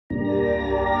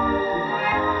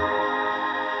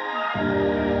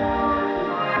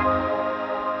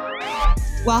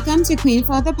Welcome to Queen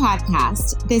Flow, the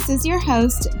podcast. This is your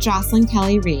host, Jocelyn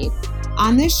Kelly Reed.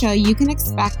 On this show, you can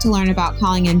expect to learn about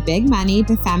calling in big money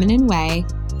the feminine way,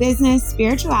 business,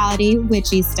 spirituality,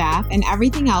 witchy stuff, and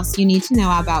everything else you need to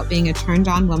know about being a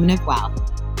turned-on woman of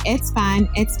wealth. It's fun,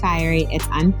 it's fiery, it's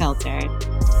unfiltered.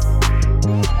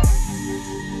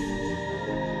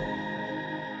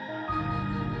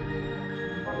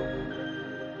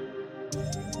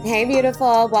 Hey,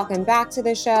 beautiful. Welcome back to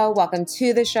the show. Welcome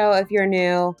to the show if you're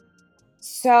new.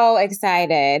 So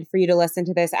excited for you to listen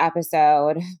to this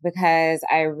episode because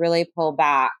I really pull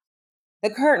back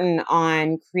the curtain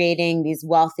on creating these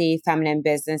wealthy feminine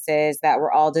businesses that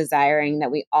we're all desiring,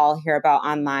 that we all hear about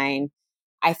online.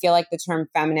 I feel like the term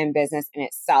feminine business in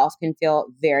itself can feel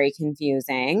very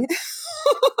confusing,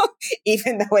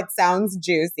 even though it sounds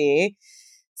juicy.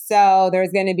 So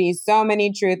there's going to be so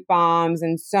many truth bombs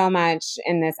and so much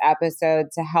in this episode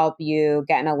to help you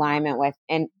get in alignment with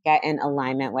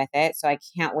it. So I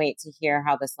can't wait to hear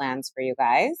how this lands for you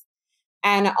guys.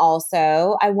 And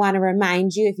also, I want to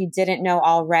remind you, if you didn't know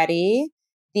already,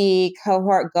 the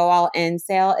cohort Go All In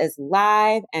sale is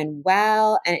live and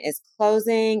well, and it is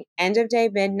closing end of day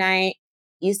midnight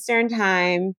Eastern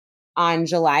time on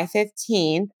July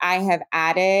 15th. I have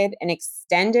added an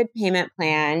extended payment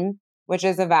plan, which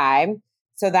is a vibe.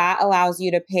 So that allows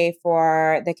you to pay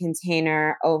for the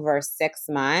container over 6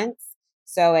 months.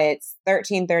 So it's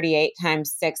 $1,338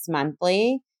 times 6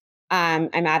 monthly. I'm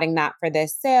adding that for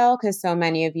this sale because so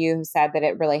many of you have said that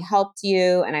it really helped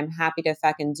you, and I'm happy to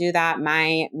fucking do that.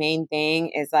 My main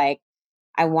thing is like,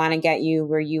 I want to get you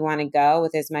where you want to go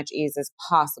with as much ease as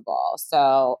possible.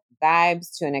 So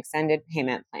vibes to an extended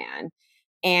payment plan.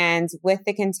 And with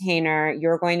the container,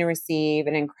 you're going to receive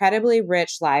an incredibly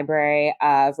rich library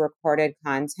of recorded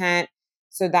content.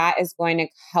 So that is going to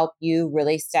help you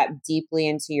really step deeply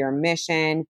into your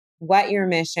mission, what your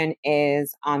mission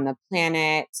is on the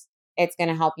planet. It's going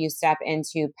to help you step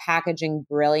into packaging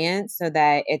brilliance so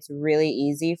that it's really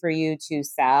easy for you to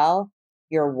sell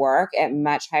your work at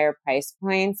much higher price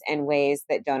points in ways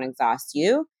that don't exhaust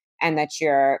you and that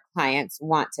your clients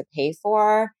want to pay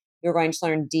for. You're going to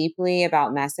learn deeply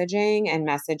about messaging and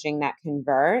messaging that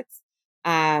converts,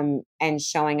 and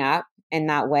showing up in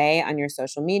that way on your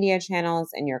social media channels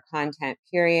and your content,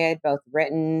 period, both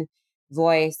written,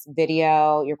 voice,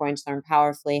 video. You're going to learn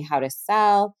powerfully how to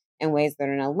sell in ways that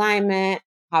are in alignment,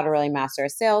 how to really master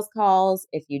sales calls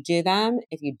if you do them.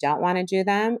 If you don't want to do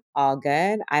them, all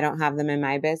good. I don't have them in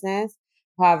my business.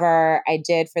 However, I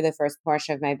did for the first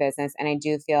portion of my business, and I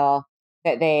do feel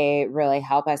that they really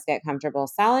help us get comfortable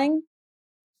selling.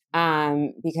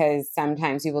 Because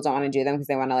sometimes people don't want to do them because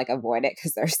they want to like avoid it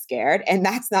because they're scared. And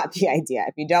that's not the idea.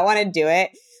 If you don't want to do it,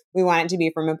 we want it to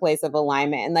be from a place of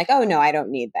alignment and like, oh no, I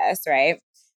don't need this. Right.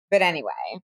 But anyway,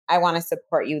 I want to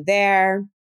support you there.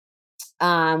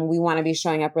 We want to be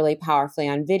showing up really powerfully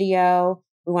on video.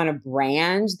 We want a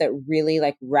brand that really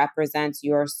like represents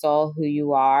your soul, who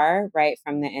you are, right,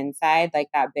 from the inside, like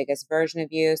that biggest version of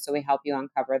you. So we help you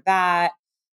uncover that.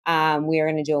 We are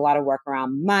going to do a lot of work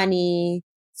around money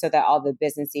so that all the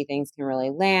businessy things can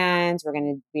really land. We're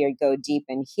going to go deep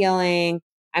in healing.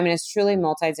 I mean, it's truly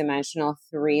multidimensional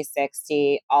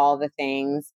 360, all the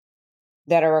things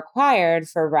that are required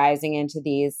for rising into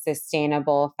these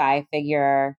sustainable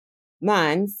 5-figure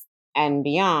months and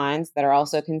beyond that are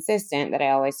also consistent, that I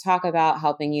always talk about,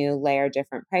 helping you layer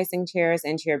different pricing tiers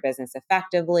into your business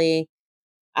effectively.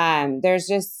 There's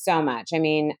just so much. I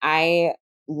mean, I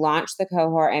launched the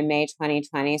cohort in May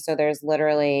 2020. So there's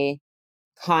literally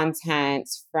content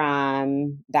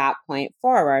from that point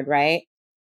forward, right?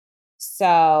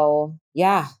 So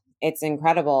yeah, it's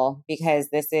incredible because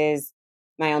this is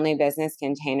my only business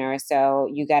container. So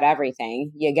you get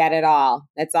everything. You get it all.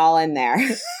 It's all in there.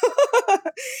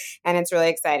 And it's really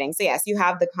exciting. So yes, you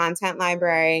have the content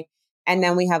library, and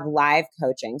then we have live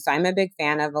coaching. So I'm a big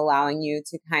fan of allowing you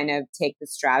to kind of take the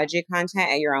strategy content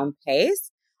at your own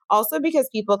pace. Also because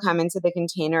people come into the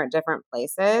container at different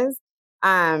places.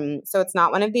 So it's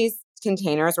not one of these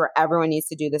containers where everyone needs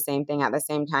to do the same thing at the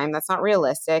same time. That's not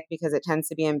realistic because it tends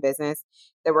to be in business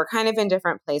that we're kind of in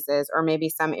different places, or maybe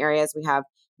some areas we have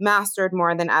mastered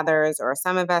more than others, or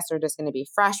some of us are just going to be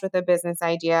fresh with a business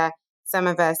idea. Some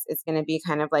of us, it's going to be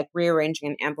kind of like rearranging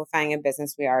and amplifying a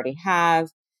business we already have.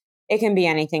 It can be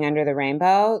anything under the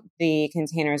rainbow. The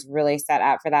container is really set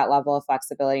up for that level of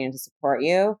flexibility and to support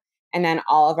you. And then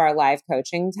all of our live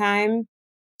coaching time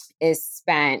is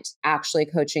spent actually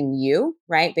coaching you,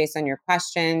 right? Based on your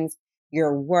questions,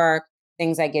 your work,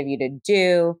 things I give you to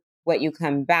do, what you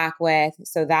come back with.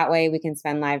 So that way we can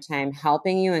spend live time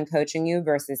helping you and coaching you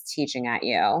versus teaching at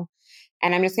you.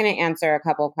 And I'm just going to answer a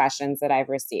couple of questions that I've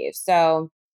received. So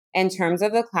in terms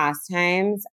of the class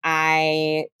times,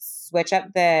 I switch up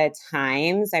the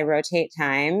times. I rotate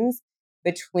times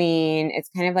it's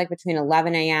kind of like between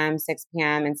 11 a.m., 6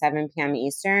 p.m., and 7 p.m.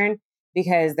 Eastern,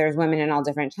 because there's women in all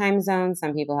different time zones.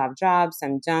 Some people have jobs,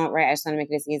 some don't, right? I just want to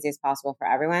make it as easy as possible for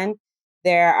everyone.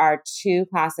 There are 2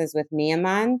 classes with me a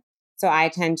month. So I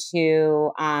tend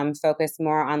to focus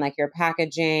more on like your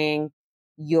packaging,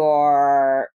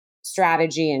 your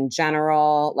strategy in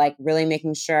general, like really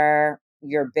making sure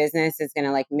your business is going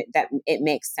to that it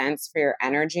makes sense for your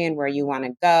energy and where you want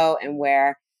to go, and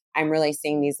where I'm really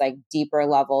seeing these like deeper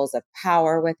levels of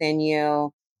power within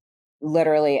you,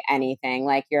 literally anything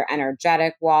like your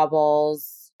energetic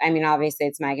wobbles. I mean, obviously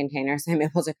it's my container, so I'm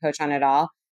able to coach on it all.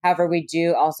 However, we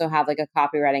do also have like a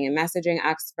copywriting and messaging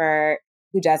expert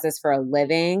who does this for a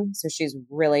living. So she's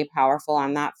really powerful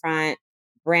on that front.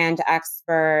 Brand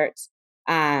expert,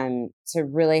 to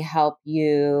really help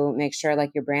you make sure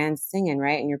like your brand's singing,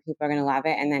 right? And your people are going to love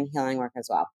it. And then healing work as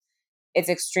well. It's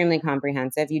extremely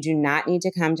comprehensive. You do not need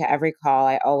to come to every call.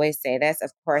 I always say this.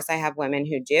 Of course, I have women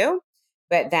who do,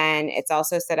 but then it's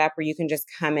also set up where you can just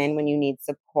come in when you need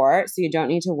support. So you don't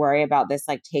need to worry about this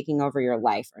like taking over your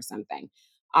life or something.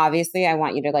 Obviously, I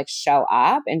want you to like show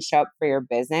up for your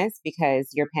business because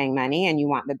you're paying money and you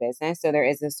want the business. So there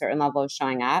is a certain level of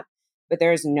showing up, but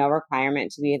there's no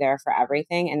requirement to be there for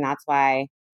everything. And that's why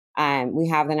we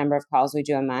have the number of calls we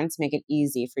do a month to make it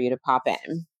easy for you to pop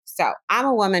in. So I'm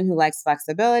a woman who likes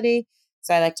flexibility.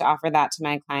 So I like to offer that to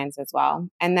my clients as well.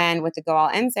 And then with the Go All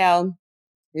In sale,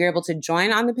 you're able to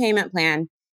join on the payment plan,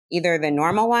 either the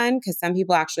normal one, because some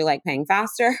people actually like paying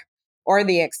faster, or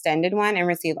the extended one and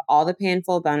receive all the pay in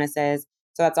full bonuses.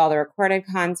 So that's all the recorded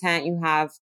content. You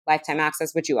have lifetime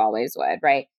access, which you always would,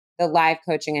 right? The live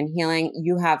coaching and healing.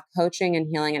 You have coaching and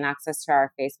healing and access to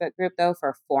our Facebook group, though,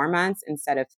 for 4 months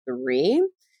instead of 3.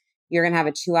 You're going to have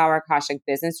a 2-hour Akashic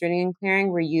business reading and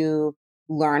clearing where you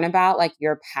learn about like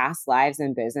your past lives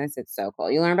in business. It's so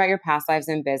cool. You learn about your past lives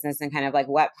in business and kind of like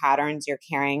what patterns you're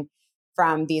carrying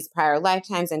from these prior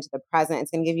lifetimes into the present.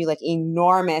 It's going to give you like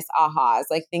enormous ahas,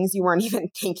 like things you weren't even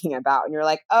thinking about. And you're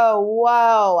like, oh,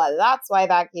 whoa, that's why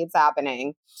that keeps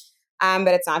happening. But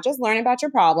it's not just learning about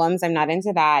your problems. I'm not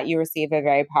into that. You receive a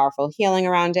very powerful healing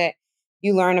around it.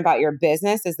 You learn about your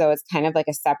business as though it's kind of like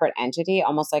a separate entity,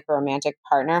 almost like a romantic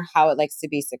partner, how it likes to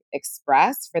be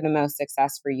expressed for the most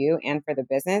success for you and for the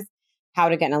business, how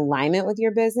to get in alignment with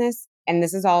your business. And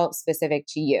this is all specific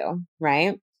to you,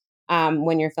 right?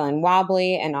 When you're feeling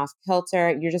wobbly and off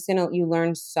kilter, you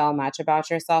learn so much about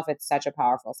yourself. It's such a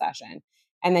powerful session.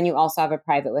 And then you also have a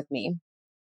private with me.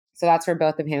 So that's for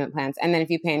both the payment plans. And then if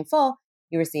you pay in full,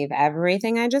 you receive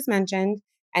everything I just mentioned.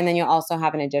 And then you'll also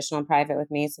have an additional private with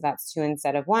me. So that's 2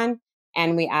 instead of 1.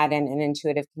 And we add in an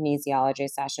intuitive kinesiology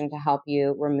session to help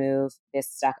you remove this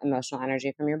stuck emotional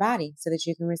energy from your body so that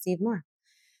you can receive more.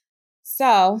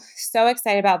 So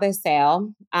excited about this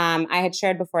sale. I had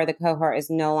shared before the cohort is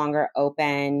no longer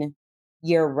open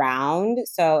year round.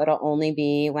 So it'll only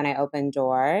be when I open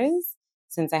doors.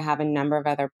 Since I have a number of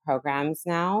other programs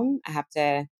now, I have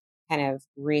to kind of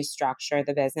restructure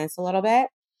the business a little bit.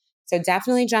 So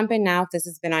definitely jump in now if this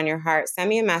has been on your heart. Send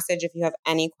me a message if you have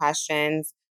any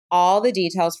questions. All the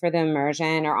details for the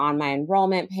immersion are on my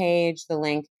enrollment page. The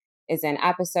link is in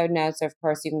episode notes. So of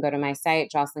course, you can go to my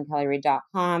site,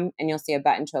 JocelynKellyReid.com, and you'll see a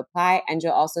button to apply. And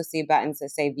you'll also see buttons that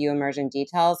say view immersion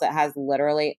details that has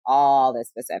literally all the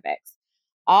specifics,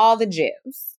 all the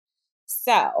juice.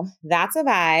 So that's a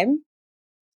vibe.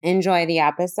 Enjoy the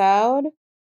episode.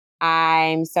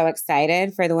 I'm so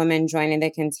excited for the women joining the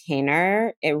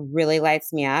container. It really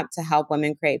lights me up to help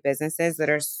women create businesses that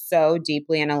are so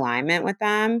deeply in alignment with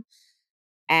them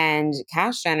and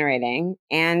cash generating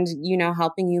and,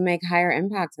 helping you make higher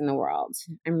impact in the world.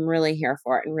 I'm really here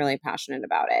for it and really passionate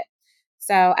about it.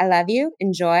 So I love you.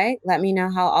 Enjoy. Let me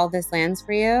know how all this lands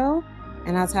for you,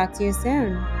 and I'll talk to you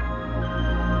soon.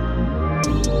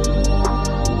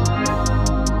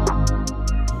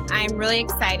 I'm really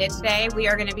excited today. We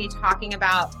are going to be talking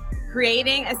about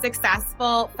creating a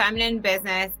successful feminine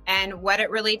business and what it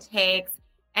really takes.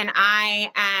 And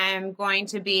I am going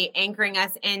to be anchoring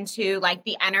us into like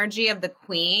the energy of the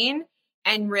queen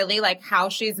and really like how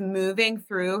she's moving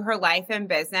through her life and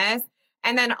business.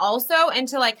 And then also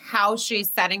into like how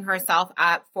she's setting herself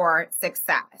up for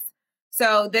success.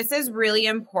 So this is really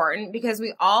important because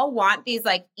we all want these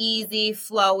like easy,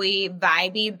 flowy,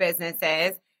 vibey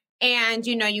businesses. And,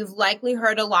 you've likely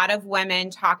heard a lot of women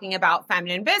talking about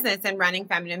feminine business and running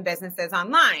feminine businesses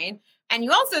online. And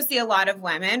you also see a lot of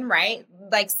women, right?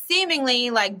 Like seemingly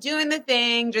like doing the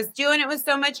thing, just doing it with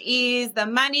so much ease. The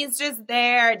money's just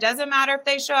there. It doesn't matter if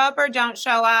they show up or don't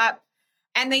show up.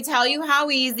 And they tell you how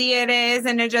easy it is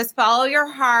and to just follow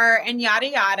your heart and yada,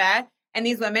 yada. And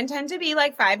these women tend to be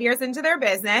like 5 years into their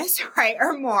business, right?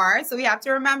 Or more. So we have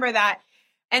to remember that.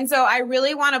 And so I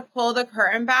really want to pull the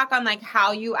curtain back on like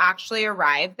how you actually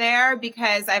arrive there,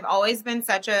 because I've always been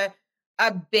such a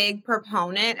big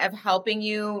proponent of helping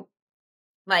you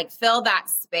like fill that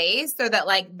space so that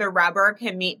like the rubber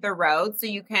can meet the road so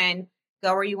you can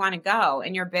go where you want to go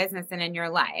in your business and in your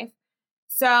life.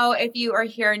 So if you are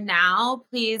here now,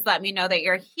 please let me know that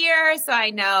you're here so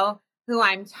I know who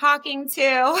I'm talking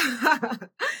to.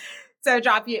 So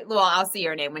I'll see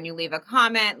your name when you leave a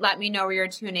comment. Let me know where you're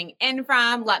tuning in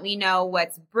from. Let me know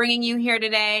what's bringing you here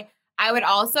today. I would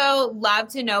also love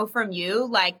to know from you,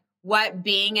 like, what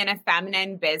being in a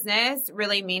feminine business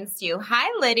really means to you.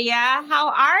 Hi, Lydia. How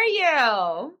are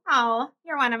you? Oh,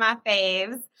 you're one of my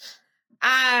faves.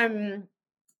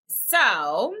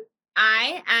 So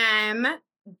I am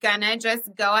gonna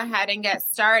just go ahead and get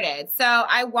started. So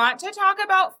I want to talk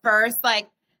about first, like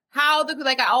how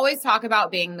I always talk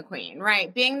about being the queen,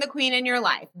 right? Being the queen in your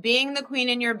life, being the queen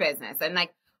in your business, and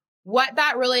like what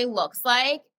that really looks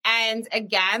like. And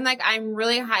again, like I'm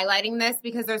really highlighting this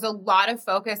because there's a lot of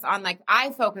focus on, like,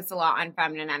 I focus a lot on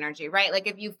feminine energy, right? Like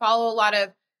if you follow a lot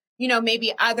of,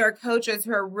 maybe other coaches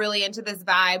who are really into this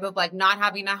vibe of like not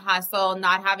having to hustle,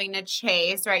 not having to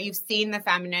chase, right? You've seen the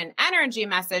feminine energy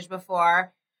message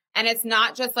before. And it's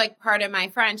not just like part of my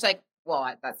French, like,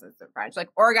 well, that's the French, like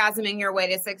orgasming your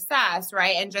way to success,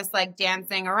 right? And just like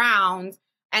dancing around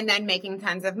and then making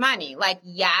tons of money. Like,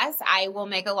 yes, I will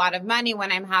make a lot of money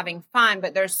when I'm having fun,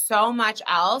 but there's so much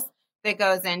else that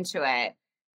goes into it.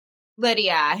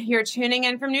 Lydia, you're tuning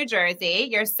in from New Jersey.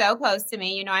 You're so close to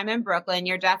me. I'm in Brooklyn.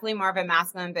 You're definitely more of a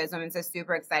masculine businesswoman, so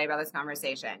super excited about this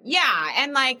conversation. Yeah,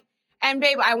 and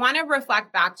babe, I want to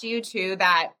reflect back to you too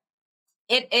that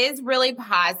it is really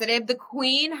positive. The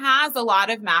queen has a lot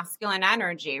of masculine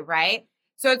energy, right?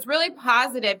 So it's really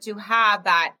positive to have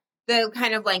that, the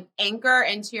kind of like anchor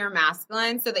into your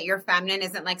masculine so that your feminine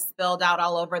isn't like spilled out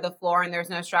all over the floor and there's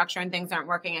no structure and things aren't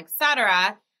working,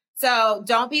 etc. So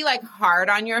don't be like hard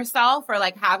on yourself for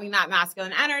like having that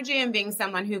masculine energy and being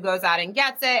someone who goes out and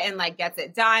gets it and like gets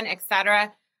it done,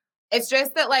 etc. It's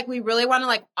just that like we really want to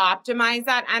like optimize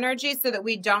that energy so that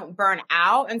we don't burn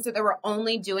out, and so that we're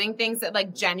only doing things that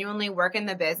like genuinely work in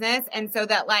the business, and so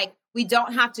that like we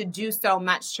don't have to do so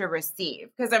much to receive.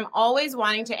 Because I'm always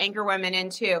wanting to anchor women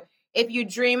into, if you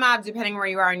dream of, depending where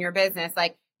you are in your business,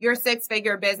 like your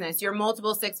 6-figure business, your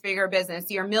multiple 6-figure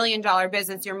business, your $1 million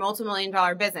business, your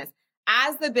multi-million-dollar business,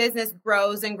 as the business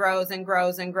grows and grows and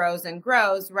grows and grows and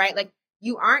grows, right? Like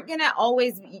you aren't going to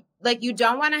always, like, you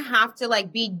don't want to have to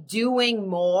like be doing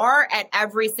more at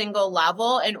every single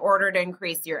level in order to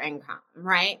increase your income,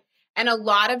 right? And a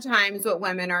lot of times what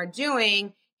women are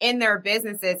doing in their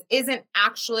businesses isn't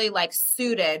actually like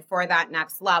suited for that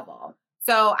next level.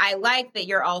 So I like that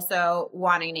you're also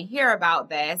wanting to hear about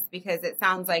this, because it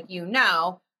sounds like,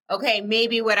 okay,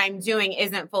 maybe what I'm doing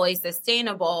isn't fully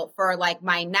sustainable for like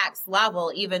my next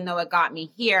level, even though it got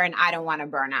me here and I don't want to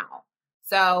burn out.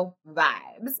 So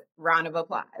vibes, round of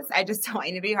applause. I just don't want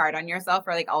you to be hard on yourself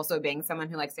for like also being someone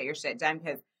who likes to get your shit done,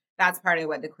 because that's part of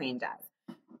what the queen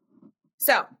does.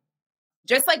 So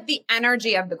just like the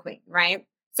energy of the queen, right?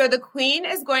 So the queen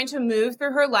is going to move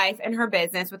through her life and her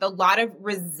business with a lot of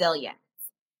resilience.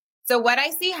 So what I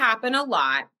see happen a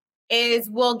lot is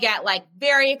we'll get like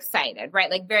very excited, right?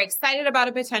 Like very excited about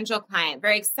a potential client,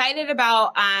 very excited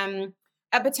about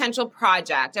a potential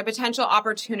project, a potential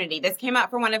opportunity. This came up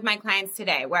for one of my clients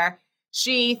today, where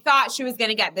she thought she was going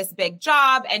to get this big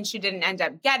job and she didn't end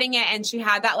up getting it. And she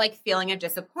had that like feeling of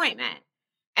disappointment.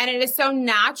 And it is so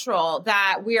natural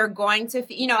that we are going to,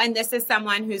 and this is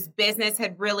someone whose business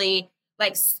had really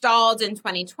like stalled in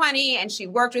 2020. And she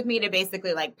worked with me to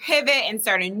basically like pivot and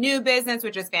start a new business,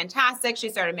 which is fantastic. She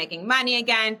started making money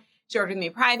again. She worked with me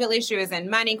privately. She was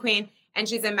in Money Queen, and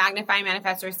she's in Magnify,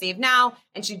 Manifest, Receive now.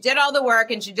 And she did all the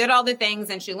work and she did all the things,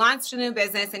 and she launched a new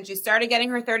business and she started getting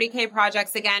her 30K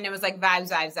projects again. It was like vibes,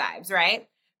 vibes, vibes, right?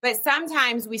 But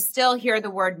sometimes we still hear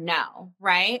the word no,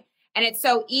 right? And it's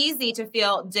so easy to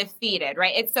feel defeated,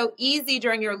 right? It's so easy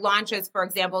during your launches, for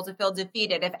example, to feel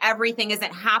defeated if everything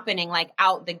isn't happening like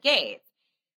out the gate.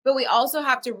 But we also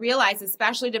have to realize,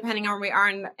 especially depending on where we are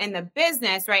in the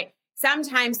business, right?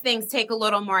 Sometimes things take a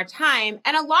little more time.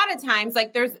 And a lot of times,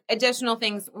 like there's additional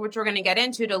things which we're going to get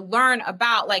into to learn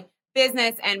about like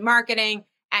business and marketing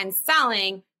and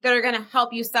selling that are going to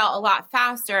help you sell a lot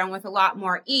faster and with a lot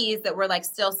more ease that we're like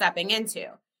still stepping into.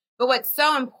 But what's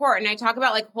so important, I talk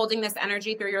about like holding this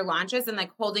energy through your launches and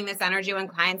like holding this energy when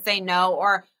clients say no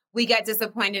or we get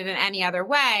disappointed in any other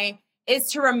way,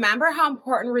 is to remember how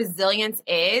important resilience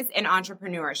is in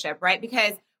entrepreneurship, right?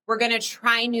 Because we're going to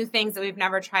try new things that we've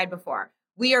never tried before.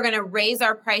 We are going to raise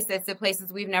our prices to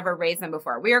places we've never raised them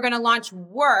before. We are going to launch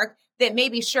work that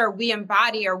maybe sure we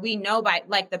embody or we know by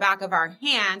like the back of our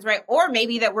hands, right? Or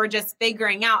maybe that we're just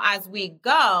figuring out as we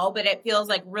go, but it feels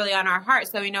like really on our heart.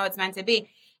 So we know it's meant to be.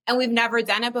 And we've never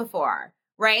done it before,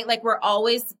 right? Like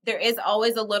there is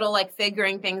always a little like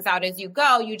figuring things out as you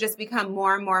go. You just become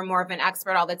more and more and more of an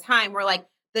expert all the time. Where like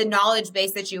the knowledge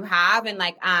base that you have and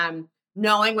like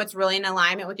knowing what's really in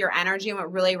alignment with your energy and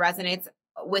what really resonates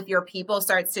with your people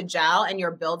starts to gel and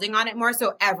you're building on it more.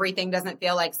 So everything doesn't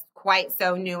feel like quite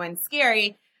so new and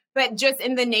scary. But just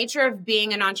in the nature of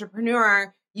being an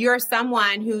entrepreneur, you're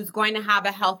someone who's going to have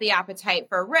a healthy appetite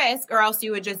for risk, or else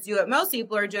you would just do what most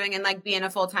people are doing and like be in a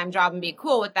full-time job and be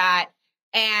cool with that.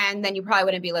 And then you probably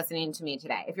wouldn't be listening to me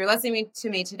today. If you're listening to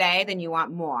me today, then you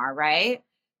want more, right?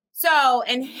 So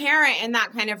inherent in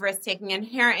that kind of risk taking,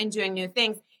 inherent in doing new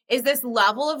things is this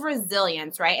level of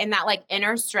resilience, right? And that like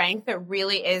inner strength that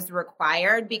really is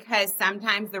required, because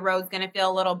sometimes the road's going to feel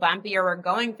a little bumpy or we're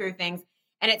going through things.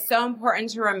 And it's so important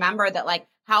to remember that like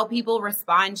how people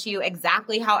respond to you,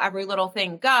 exactly how every little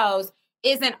thing goes,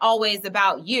 isn't always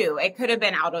about you. It could have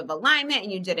been out of alignment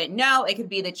and you didn't know. It could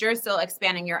be that you're still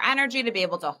expanding your energy to be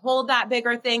able to hold that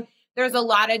bigger thing. There's a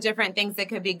lot of different things that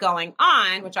could be going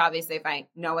on, which obviously if I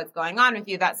know what's going on with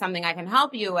you, that's something I can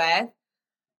help you with.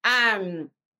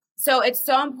 So it's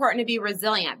so important to be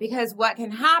resilient, because what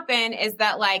can happen is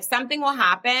that like something will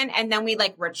happen and then we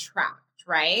like retract,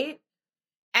 right?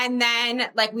 And then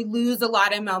like we lose a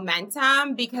lot of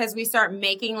momentum because we start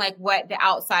making like what the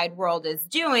outside world is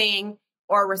doing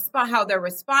or how they're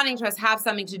responding to us have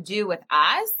something to do with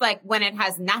us, like when it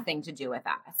has nothing to do with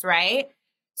us, right?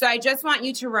 So I just want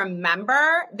you to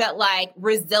remember that like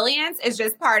resilience is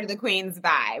just part of the Queen's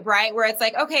vibe, right? Where it's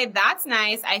like, okay, that's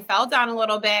nice. I fell down a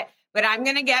little bit, but I'm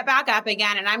going to get back up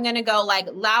again and I'm going to go like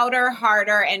louder,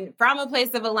 harder, and from a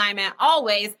place of alignment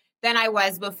always than I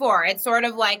was before. It's sort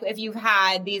of like if you've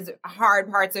had these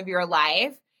hard parts of your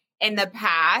life in the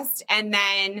past and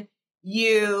then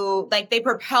you like they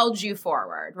propelled you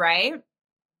forward, right?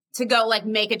 To go like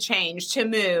make a change, to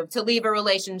move, to leave a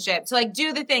relationship, to like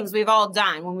do the things we've all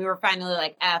done when we were finally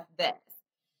like, F this.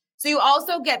 So you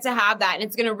also get to have that, and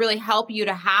it's going to really help you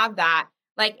to have that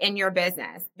like in your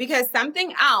business, because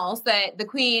something else that the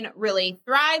Queen really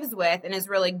thrives with and is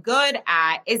really good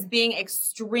at is being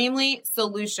extremely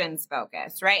solutions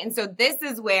focused, right? And so this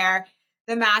is where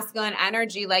the masculine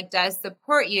energy like does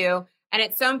support you. And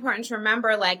it's so important to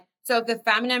remember, like, so if the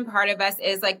feminine part of us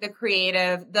is like the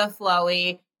creative, the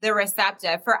flowy, the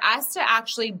receptive, for us to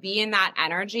actually be in that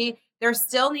energy, there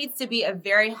still needs to be a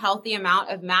very healthy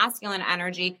amount of masculine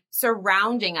energy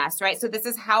surrounding us, right? So this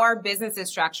is how our business is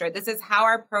structured. This is how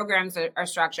our programs are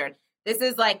structured. This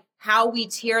is like how we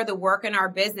tier the work in our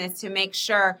business to make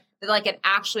sure that like it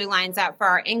actually lines up for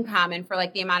our income and for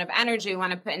like the amount of energy we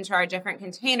want to put into our different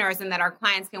containers, and that our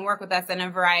clients can work with us in a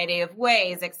variety of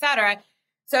ways, et cetera.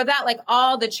 So that like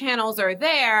all the channels are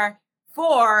there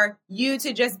for you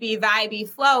to just be vibey,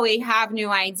 flowy, have new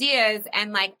ideas,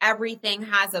 and like everything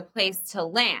has a place to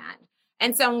land.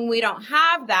 And so when we don't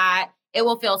have that, it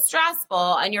will feel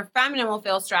stressful, and your feminine will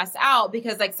feel stressed out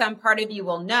because like some part of you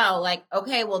will know like,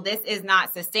 okay, well, this is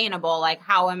not sustainable. Like,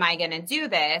 how am I going to do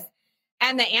this?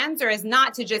 And the answer is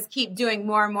not to just keep doing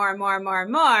more and more and more and more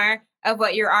and more of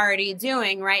what you're already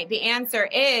doing, right? The answer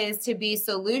is to be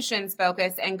solutions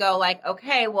focused and go like,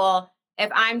 okay, well, if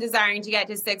I'm desiring to get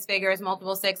to six figures,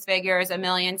 multiple six figures, 1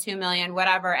 million, 2 million,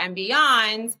 whatever, and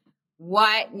beyond,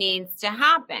 what needs to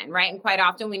happen, right? And quite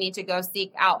often we need to go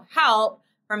seek out help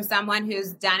from someone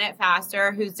who's done it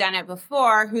faster, who's done it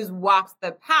before, who's walked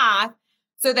the path,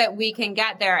 so that we can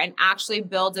get there and actually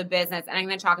build a business. And I'm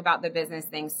going to talk about the business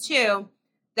things too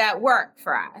that work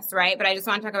for us, right? But I just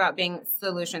want to talk about being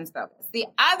solutions focused. The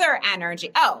other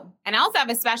energy, and I also have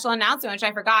a special announcement, which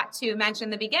I forgot to mention in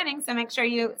the beginning. So make sure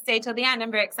you stay till the end. I'm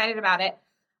very excited about it.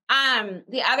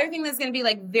 The other thing that's going to be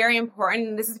like very important,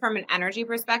 and this is from an energy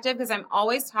perspective, because I'm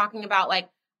always talking about like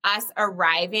us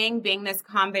arriving being this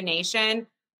combination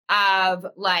of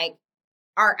like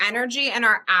our energy and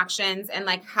our actions and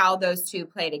like how those two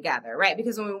play together, right?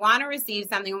 Because when we want to receive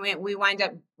something, when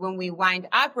we wind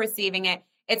up receiving it,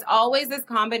 it's always this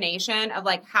combination of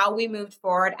like how we moved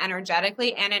forward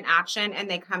energetically and in action, and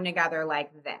they come together like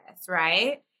this,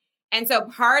 right? And so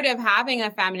part of having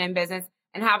a feminine business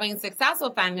and having a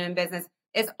successful feminine business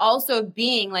is also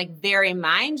being like very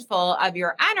mindful of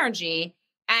your energy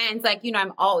And like,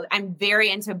 I'm very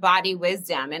into body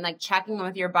wisdom and like checking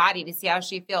with your body to see how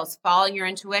she feels, following your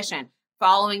intuition,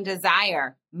 following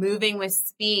desire, moving with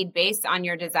speed based on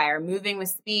your desire, moving with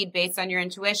speed based on your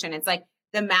intuition. It's like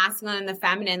the masculine and the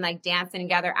feminine like dancing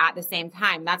together at the same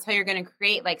time. That's how you're going to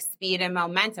create like speed and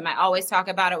momentum. I always talk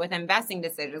about it with investing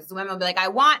decisions. Women will be like, I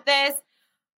want this.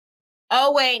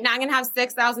 Oh, wait, now I'm going to have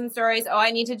 6,000 stories. Oh,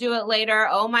 I need to do it later.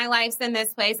 Oh, my life's in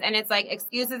this place. And it's like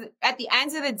excuses. At the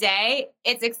end of the day,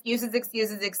 it's excuses,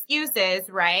 excuses, excuses,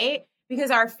 right? Because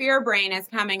our fear brain is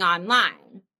coming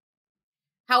online.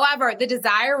 However, the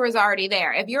desire was already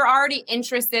there. If you're already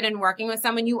interested in working with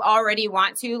someone you already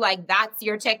want to, like that's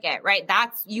your ticket, right?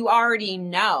 You already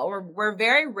know. We're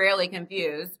very rarely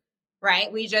confused, right?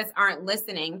 We just aren't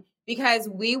listening because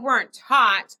we weren't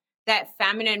taught that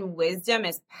feminine wisdom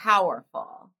is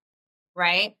powerful,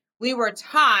 right? We were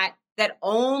taught that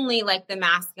only like the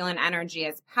masculine energy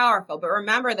is powerful. But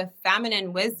remember, the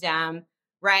feminine wisdom,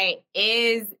 right,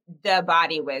 is the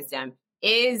body wisdom,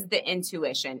 is the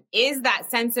intuition, is that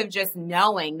sense of just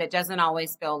knowing that doesn't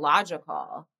always feel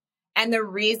logical. And the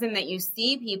reason that you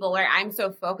see people where I'm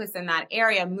so focused in that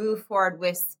area move forward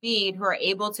with speed, who are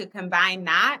able to combine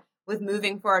that with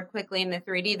moving forward quickly in the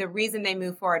 3D, the reason they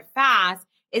move forward fast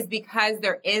is because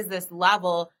there is this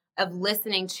level of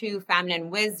listening to feminine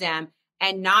wisdom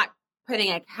and not putting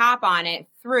a cap on it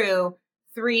through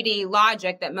 3D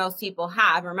logic that most people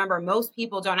have. Remember, most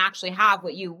people don't actually have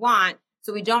what you want.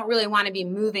 So we don't really want to be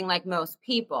moving like most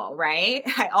people, right?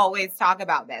 I always talk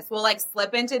about this. We'll like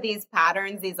slip into these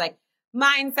patterns, these like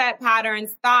mindset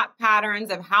patterns, thought patterns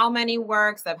of how money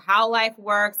works, of how life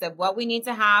works, of what we need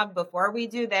to have before we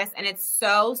do this. And it's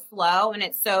so slow and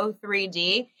it's so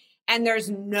 3D. And there's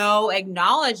no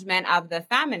acknowledgement of the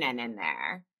feminine in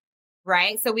there,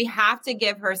 right? So we have to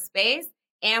give her space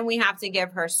and we have to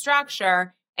give her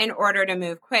structure in order to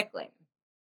move quickly.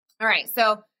 All right.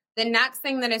 So the next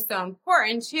thing that is so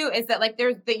important too is that like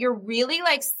that you're really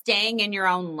like staying in your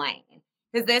own lane,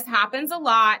 because this happens a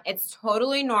lot. It's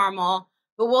totally normal.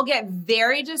 But we'll get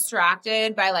very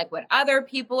distracted by like what other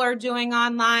people are doing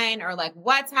online or like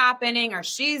what's happening or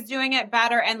she's doing it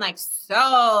better and like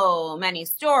so many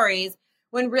stories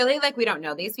when really like we don't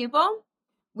know these people.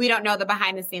 We don't know the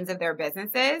behind the scenes of their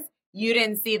businesses. You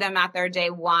didn't see them at their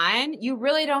day one. You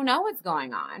really don't know what's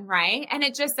going on, right? And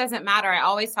it just doesn't matter. I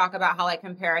always talk about how like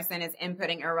comparison is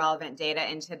inputting irrelevant data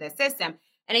into the system.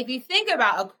 And if you think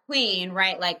about a queen,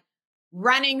 right, like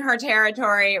running her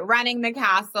territory, running the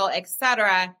castle,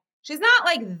 etc., she's not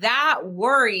like that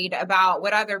worried about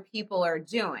what other people are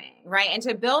doing, right? And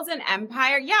to build an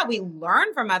empire, yeah, we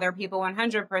learn from other people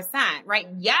 100%, right?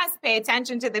 Yes, pay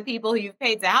attention to the people who you've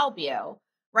paid to help you,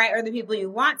 right? Or the people you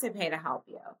want to pay to help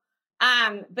you.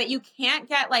 But you can't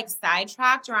get like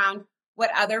sidetracked around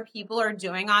what other people are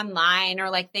doing online or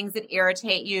like things that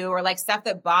irritate you or like stuff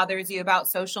that bothers you about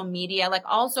social media. Like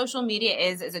all social media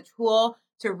is a tool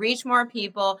to reach more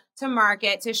people, to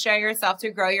market, to show yourself, to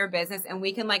grow your business. And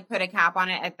we can like put a cap on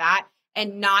it at that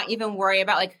and not even worry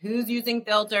about like who's using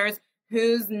filters,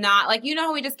 who's not. Like,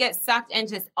 we just get sucked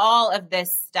into all of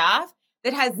this stuff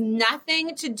that has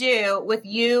nothing to do with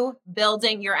you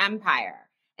building your empire.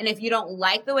 And if you don't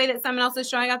like the way that someone else is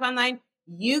showing up online,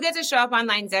 you get to show up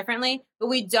online differently, but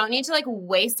we don't need to like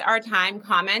waste our time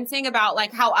commenting about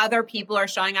like how other people are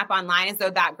showing up online as though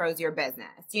that grows your business.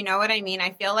 You know what I mean?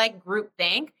 I feel like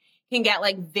groupthink can get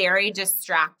like very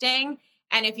distracting.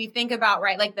 And if you think about,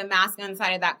 right, like the masculine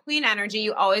side of that queen energy,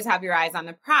 you always have your eyes on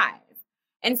the prize.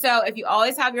 And so if you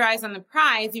always have your eyes on the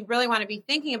prize, you really want to be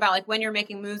thinking about like when you're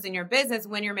making moves in your business,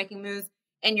 when you're making moves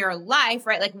in your life,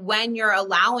 right? Like when you're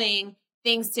allowing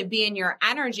things to be in your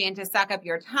energy and to suck up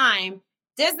your time.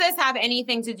 Does this have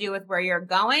anything to do with where you're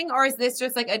going? Or is this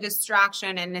just like a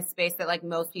distraction in this space that like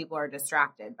most people are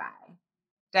distracted by?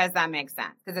 Does that make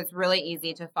sense? Because it's really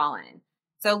easy to fall in.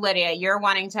 So Lydia, you're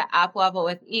wanting to up level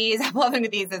with ease. Up leveling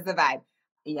with ease is the vibe.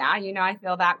 Yeah, I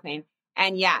feel that, queen.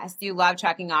 And yes, you love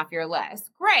checking off your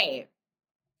list. Great.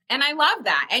 And I love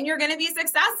that. And you're going to be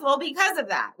successful because of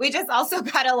that. We just also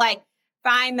got to like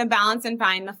find the balance and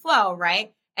find the flow,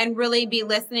 right? And really be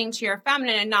listening to your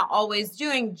feminine and not always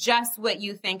doing just what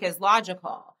you think is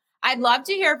logical. I'd love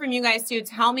to hear from you guys too.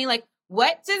 Tell me, like,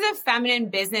 what does a feminine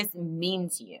business mean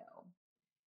to you?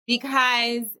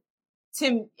 Because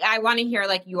I want to hear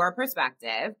like your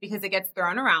perspective, because it gets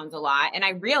thrown around a lot. And I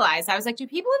realized, I was like, do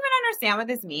people even understand what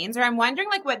this means? Or I'm wondering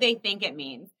like what they think it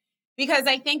means. Because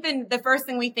I think the first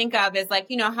thing we think of is like,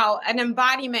 how an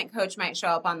embodiment coach might show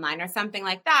up online or something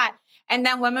like that. And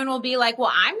then women will be like,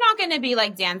 well, I'm not going to be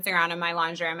like dancing around in my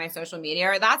lingerie on my social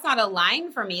media, or that's not a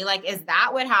line for me. Like, is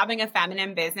that what having a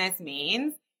feminine business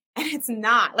means? And it's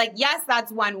not. Like, yes,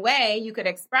 that's one way you could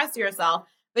express yourself,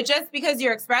 but just because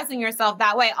you're expressing yourself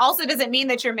that way also doesn't mean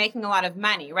that you're making a lot of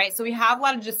money, right? So we have a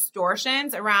lot of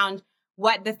distortions around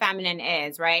what the feminine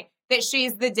is, right? That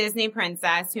she's the Disney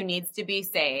princess who needs to be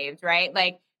saved, right?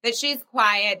 Like that she's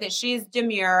quiet, that she's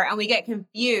demure, and we get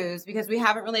confused because we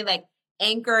haven't really like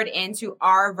anchored into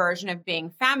our version of being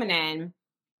feminine.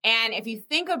 And if you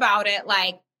think about it,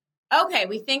 like, okay,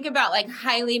 we think about like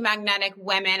highly magnetic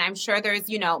women. I'm sure there's,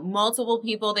 multiple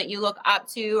people that you look up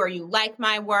to or you like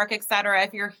my work, etc.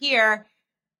 If you're here,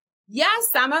 yes,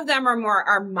 some of them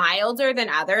are milder than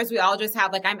others. We all just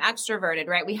have like, I'm extroverted,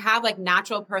 right? We have like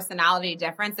natural personality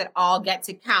difference that all get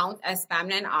to count as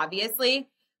feminine, obviously.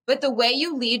 But the way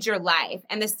you lead your life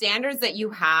and the standards that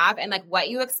you have and like what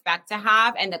you expect to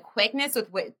have and the quickness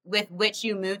with which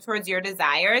you move towards your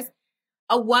desires,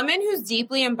 a woman who's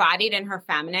deeply embodied in her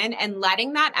feminine and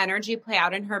letting that energy play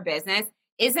out in her business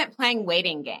isn't playing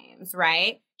waiting games,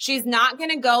 right? She's not going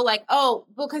to go like, oh,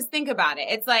 because think about it.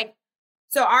 It's like,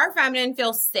 so our feminine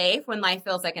feels safe when life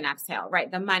feels like an exhale,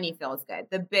 right? The money feels good.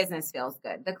 The business feels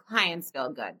good. The clients feel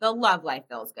good. The love life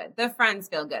feels good. The friends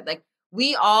feel good. Like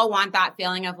we all want that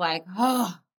feeling of like,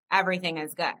 oh, everything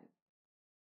is good,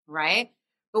 right?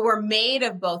 But we're made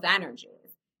of both energies.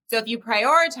 So if you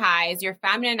prioritize your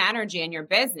feminine energy in your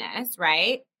business,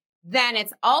 right, then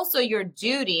it's also your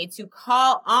duty to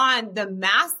call on the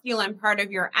masculine part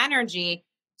of your energy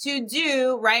to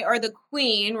do, right, or the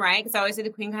queen, right, because I always say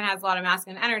the queen kind of has a lot of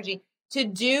masculine energy, to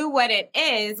do what it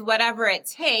is, whatever it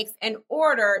takes in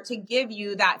order to give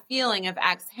you that feeling of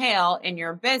exhale in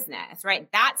your business, right?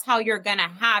 That's how you're going to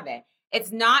have it.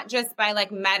 It's not just by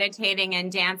like meditating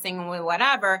and dancing and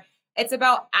whatever. It's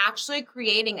about actually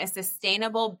creating a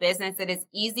sustainable business that is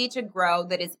easy to grow,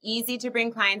 that is easy to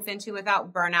bring clients into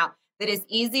without burnout, that is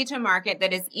easy to market,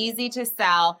 that is easy to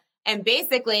sell, and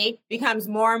basically becomes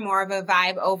more and more of a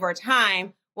vibe over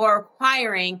time while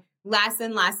requiring less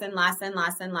and less and less and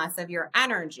less and less of your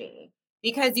energy.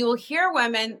 Because you will hear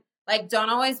women like, don't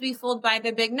always be fooled by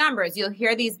the big numbers. You'll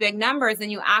hear these big numbers and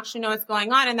you actually know what's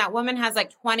going on. And that woman has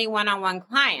like 20 one-on-one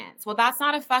clients. Well, that's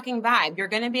not a fucking vibe. You're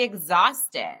going to be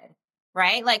exhausted.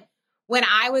 Right? Like when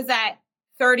I was at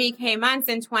 30K months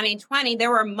in 2020, there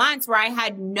were months where I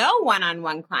had no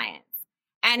one-on-one clients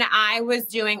and I was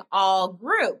doing all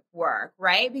group work,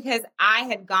 right? Because I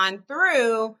had gone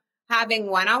through having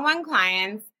one-on-one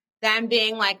clients, then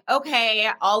being like, okay,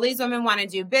 all these women want to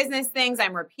do business things.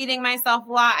 I'm repeating myself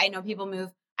a lot. I know people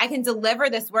move. I can deliver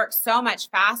this work so much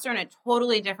faster in a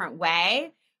totally different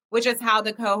way, which is how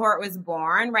the cohort was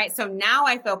born, right? So now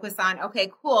I focus on, okay,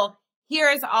 cool.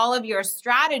 Here's all of your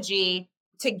strategy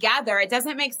together. It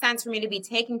doesn't make sense for me to be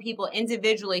taking people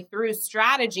individually through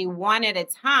strategy one at a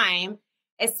time,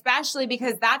 especially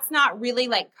because that's not really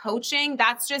like coaching.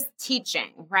 That's just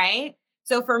teaching, right?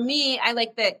 So for me, I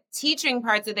like the teaching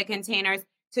parts of the containers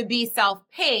to be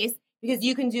self-paced because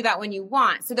you can do that when you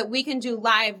want so that we can do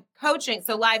live coaching.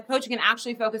 So live coaching can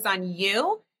actually focus on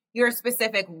you, your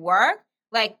specific work,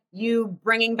 like you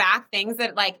bringing back things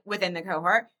that like within the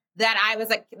cohort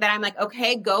I'm like,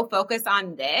 okay, go focus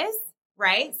on this,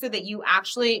 right? So that you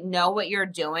actually know what you're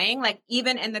doing. Like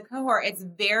even in the cohort, it's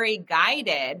very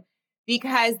guided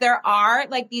because there are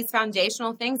like these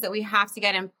foundational things that we have to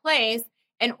get in place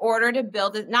in order to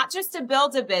build it, not just to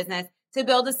build a business, to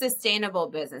build a sustainable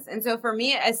business. And so for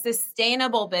me, a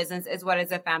sustainable business is what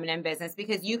is a feminine business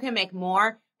because you can make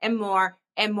more and more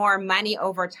and more money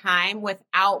over time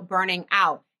without burning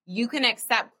out. You can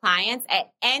accept clients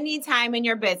at any time in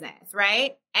your business,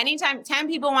 right? Anytime 10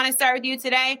 people want to start with you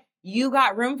today, you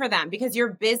got room for them because your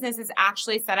business is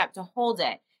actually set up to hold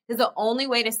it. Because the only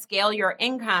way to scale your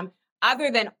income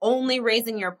other than only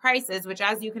raising your prices, which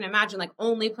as you can imagine, like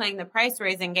only playing the price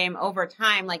raising game over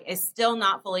time, like is still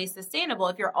not fully sustainable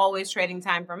if you're always trading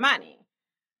time for money,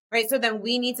 right? So then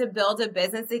we need to build a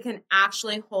business that can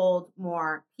actually hold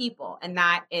more people. And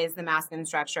that is the masculine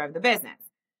structure of the business.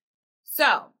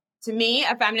 So to me,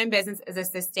 a feminine business is a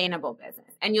sustainable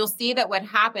business. And you'll see that what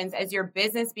happens as your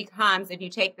business becomes, if you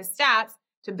take the steps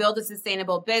to build a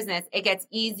sustainable business, it gets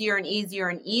easier and easier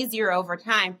and easier over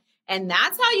time. And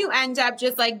that's how you end up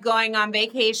just like going on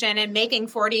vacation and making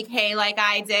 40K like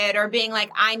I did, or being like,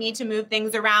 I need to move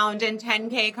things around and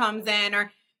 10K comes in,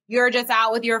 or you're just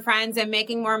out with your friends and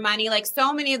making more money. Like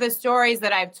so many of the stories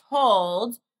that I've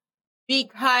told,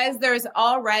 because there's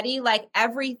already like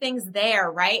everything's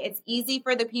there, right? It's easy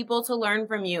for the people to learn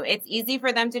from you. It's easy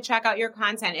for them to check out your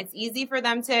content. It's easy for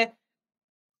them to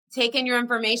take in your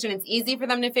information. It's easy for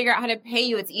them to figure out how to pay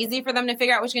you. It's easy for them to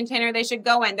figure out which container they should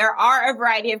go in. There are a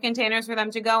variety of containers for them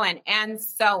to go in and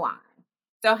so on.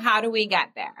 So how do we get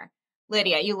there?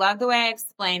 Lydia, you love the way I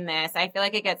explain this. I feel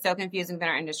like it gets so confusing in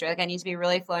our industry. Like I need to be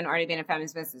really fluent in order to be a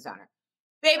feminist business owner.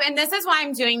 Babe, and this is why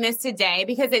I'm doing this today,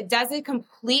 because it does a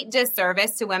complete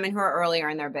disservice to women who are earlier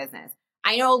in their business.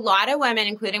 I know a lot of women,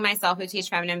 including myself, who teach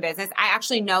feminine business. I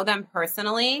actually know them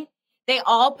personally. They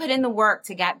all put in the work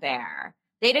to get there.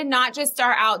 They did not just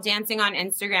start out dancing on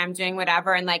Instagram, doing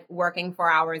whatever, and like working 4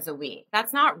 hours a week.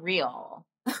 That's not real.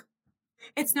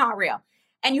 It's not real.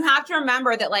 And you have to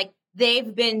remember that like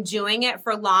they've been doing it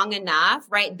for long enough,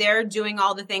 right? They're doing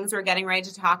all the things we're getting ready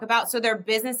to talk about. So their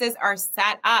businesses are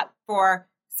set up for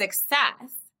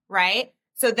success, right?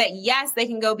 So that yes, they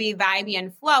can go be vibey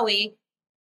and flowy.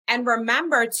 And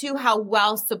remember too how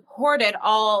well supported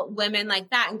all women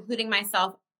like that, including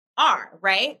myself, are,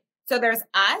 right? So there's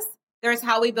us, there's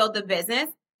how we build the business,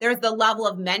 there's the level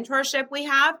of mentorship we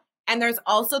have, and there's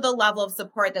also the level of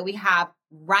support that we have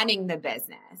running the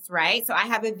business, right? So I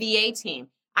have a VA team,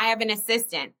 I have an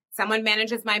assistant, someone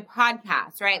manages my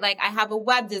podcast, right? Like I have a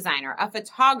web designer, a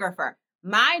photographer.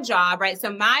 My job, right?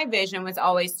 So my vision was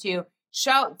always to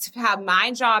have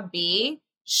my job be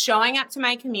showing up to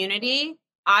my community,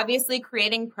 obviously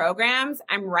creating programs.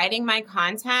 I'm writing my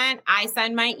content. I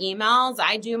send my emails.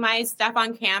 I do my stuff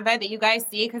on Canva that you guys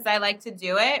see because I like to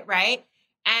do it, right?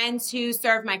 And to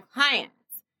serve my clients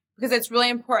because it's really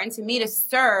important to me to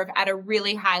serve at a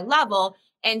really high level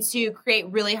and to create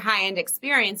really high-end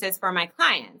experiences for my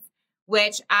clients,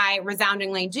 which I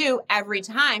resoundingly do every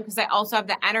time because I also have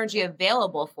the energy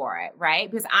available for it, right?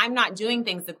 Because I'm not doing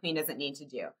things the queen doesn't need to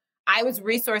do. I was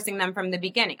resourcing them from the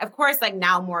beginning. Of course, like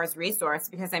now more is resourced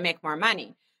because I make more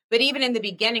money. But even in the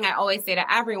beginning, I always say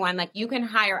to everyone, like you can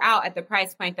hire out at the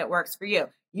price point that works for you.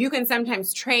 You can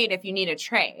sometimes trade if you need a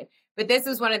trade. But this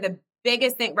is one of the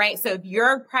biggest things, right? So if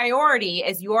your priority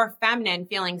is your feminine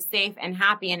feeling safe and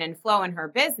happy and in flow in her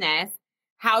business,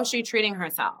 how is she treating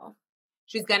herself?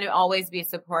 She's going to always be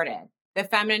supported. The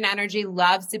feminine energy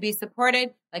loves to be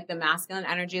supported like the masculine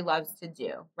energy loves to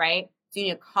do, right? So you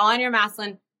need to call on your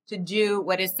masculine to do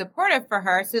what is supportive for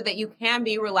her so that you can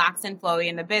be relaxed and flowy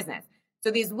in the business. So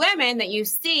these women that you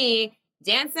see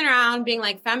dancing around being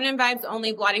like feminine vibes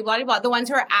only, blah, blah, blah, blah, the ones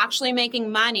who are actually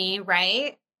making money,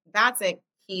 right? That's a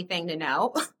key thing to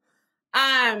know.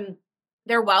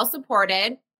 They're well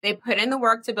supported. They put in the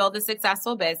work to build a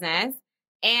successful business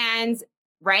and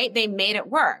right, they made it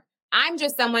work. I'm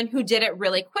just someone who did it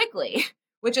really quickly,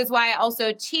 which is why I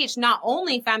also teach not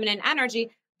only feminine energy,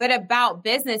 but about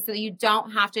business so that you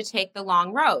don't have to take the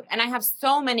long road. And I have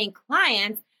so many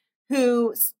clients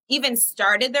who even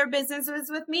started their businesses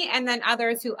with me and then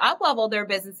others who up-leveled their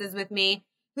businesses with me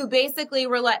who basically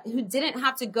who didn't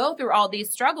have to go through all these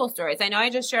struggle stories. I know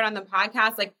I just shared on the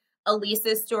podcast, like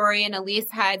Elise's story, and Elise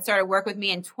had started work with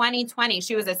me in 2020.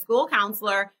 She was a school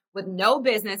counselor with no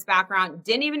business background,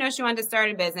 didn't even know she wanted to start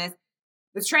a business,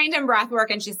 was trained in breath work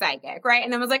and she's psychic, right?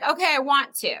 And then was like, okay, I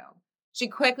want to. She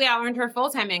quickly out-earned her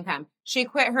full-time income. She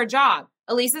quit her job.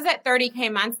 Elise is at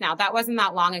 30K months now. That wasn't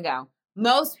that long ago.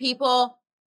 Most people,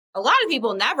 a lot of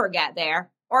people never get there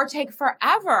or take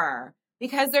forever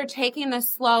because they're taking the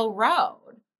slow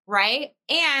road, right?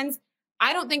 And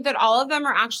I don't think that all of them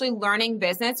are actually learning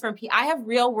business from people. I have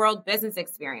real world business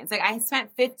experience. Like I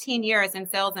spent 15 years in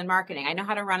sales and marketing. I know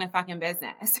how to run a fucking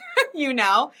business, you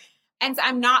know? And so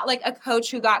I'm not like a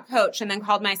coach who got coached and then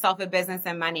called myself a business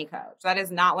and money coach. That is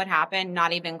not what happened,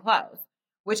 not even close,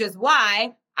 which is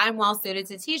why I'm well suited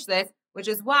to teach this, which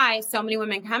is why so many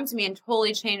women come to me and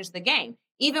totally change the game,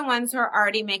 even ones who are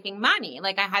already making money.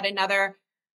 Like I had another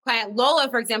client, Lola,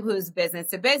 for example, who's business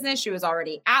to business. She was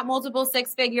already at multiple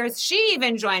six figures. She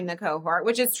even joined the cohort,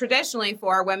 which is traditionally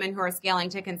for women who are scaling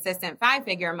to consistent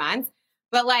 5-figure months.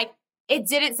 But like it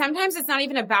didn't, sometimes it's not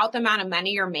even about the amount of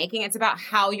money you're making. It's about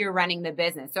how you're running the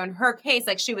business. So in her case,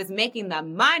 like she was making the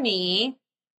money,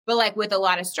 but like with a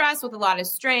lot of stress, with a lot of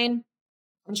strain,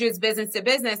 and she was business to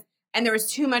business. And there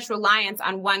was too much reliance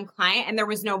on one client and there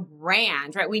was no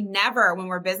brand, right? We never, when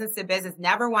we're business to business,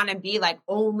 never want to be like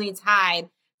only tied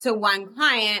to one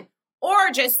client or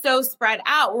just so spread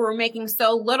out where we're making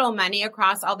so little money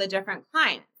across all the different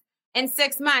clients. In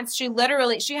 6 months, she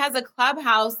has a club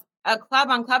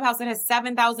on Clubhouse that has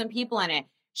 7,000 people in it.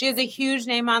 She has a huge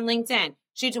name on LinkedIn.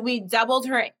 We doubled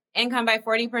her income by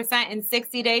 40% in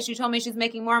 60 days. She told me she's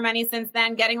making more money since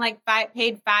then, getting like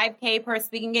paid $5K per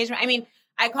speaking engagement. I mean,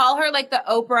 I call her like the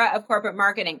Oprah of corporate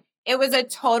marketing. It was a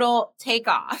total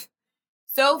takeoff.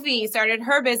 Sophie started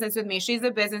her business with me. She's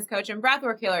a business coach and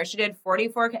breathwork healer. She did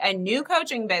 44K, a new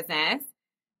coaching business,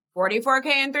 44K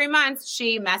in 3 months.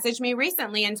 She messaged me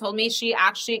recently and told me she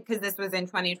actually, because this was in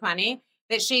 2020,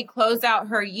 that she closed out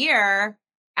her year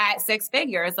at 6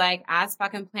 figures, like as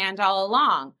fucking planned all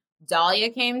along. Dahlia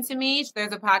came to me.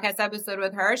 There's a podcast episode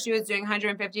with her. She was doing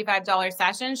 $155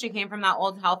 sessions. She came from that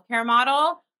old healthcare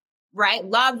model, right?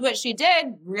 Loved what she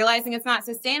did, realizing it's not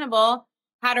sustainable.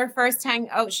 Had her first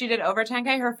she did over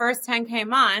 10K, her first 10K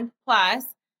month plus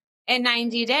in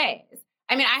 90 days.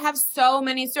 I mean, I have so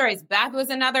many stories. Beth was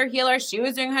another healer. She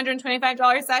was doing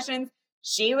 $125 sessions.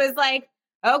 She was like,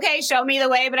 okay, show me the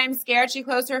way, but I'm scared. She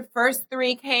closed her first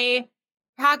 3K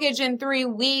package in 3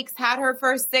 weeks, had her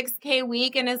first 6K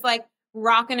week, and is like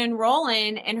rocking and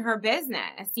rolling in her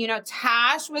business. You know,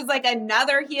 Tash was like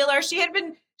another healer. She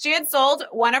had sold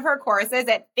one of her courses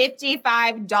at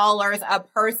 $55 a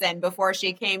person before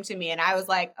she came to me. And I was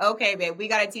like, okay, babe, we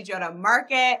got to teach you how to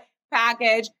market,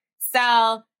 package,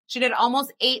 sell. She did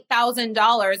almost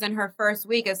 $8,000 in her first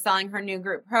week of selling her new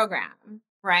group program,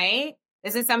 right?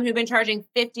 This is someone who'd been charging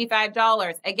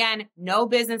 $55. Again, no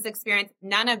business experience,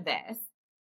 none of this.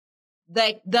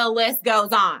 Like the list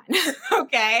goes on,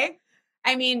 okay?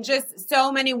 I mean, just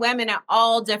so many women at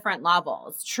all different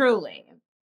levels, truly.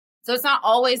 So it's not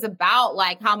always about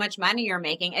like how much money you're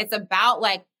making. It's about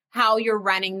like how you're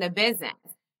running the business.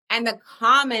 And the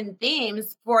common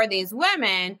themes for these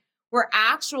women were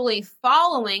actually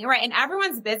following, right? And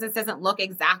everyone's business doesn't look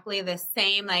exactly the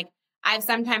same. Like I've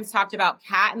sometimes talked about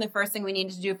Kat, and the first thing we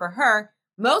needed to do for her,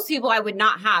 most people I would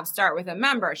not have start with a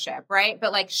membership, right?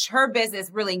 But like her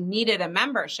business really needed a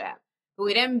membership. But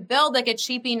we didn't build like a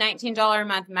cheapy $19 a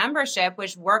month membership,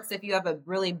 which works if you have a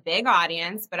really big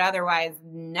audience, but otherwise,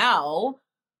 no.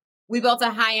 We built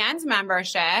a high-end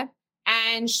membership,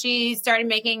 and she started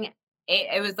making,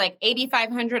 it was like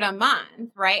 $8,500 a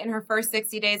month, right? In her first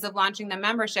 60 days of launching the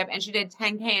membership. And she did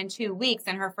 10K in 2 weeks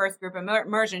in her first group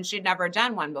immersion. She'd never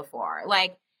done one before.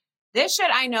 Like this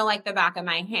shit I know like the back of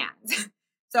my hand.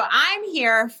 So I'm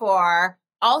here for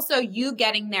also you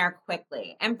getting there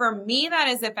quickly. And for me, that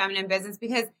is a feminine business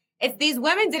because it's these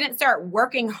women didn't start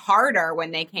working harder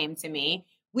when they came to me.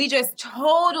 We just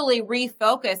totally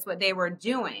refocused what they were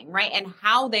doing, right? And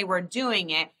how they were doing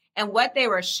it and what they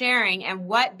were sharing and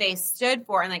what they stood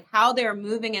for and like how they were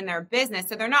moving in their business.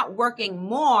 So they're not working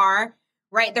more,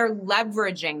 right? They're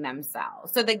leveraging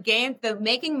themselves. So the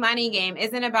making money game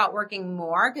isn't about working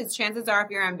more because chances are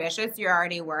if you're ambitious, you're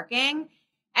already working.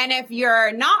 And if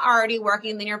you're not already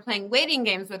working, then you're playing waiting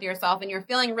games with yourself and you're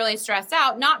feeling really stressed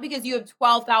out, not because you have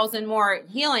 12,000 more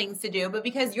healings to do, but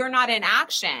because you're not in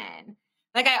action.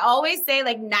 Like I always say,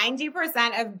 like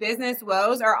 90% of business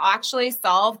woes are actually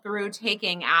solved through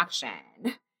taking action.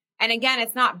 And again,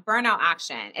 it's not burnout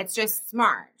action. It's just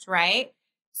smart, right?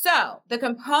 So the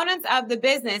components of the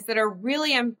business that are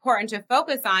really important to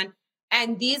focus on,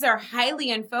 and these are highly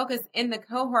in focus in the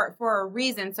cohort for a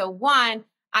reason. So one,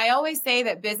 I always say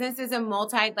that business is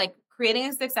like creating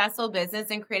a successful business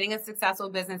and creating a successful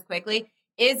business quickly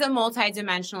is a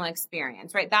multidimensional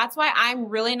experience, right? That's why I'm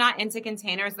really not into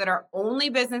containers that are only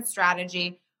business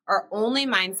strategy or only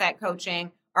mindset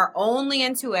coaching or only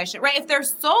intuition, right? If they're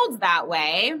sold that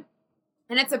way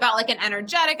and it's about like an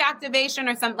energetic activation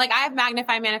or something, like I have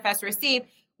Magnify, Manifest, Receive,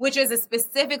 which is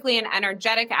specifically an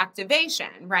energetic activation,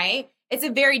 right? It's a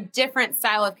very different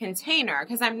style of container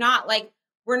because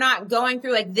we're not going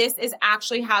through like, this is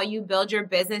actually how you build your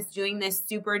business doing this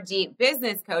super deep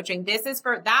business coaching.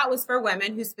 That was for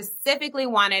women who specifically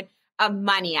wanted a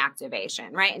money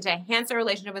activation, right? And to enhance their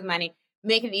relationship with money,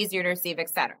 make it easier to receive,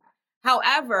 etc.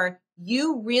 However,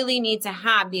 you really need to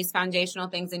have these foundational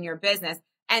things in your business.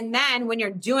 And then when you're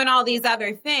doing all these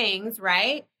other things,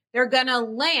 right, they're going to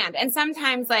land. And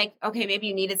sometimes like, okay, maybe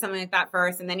you needed something like that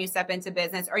first and then you step into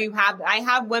business or I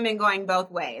have women going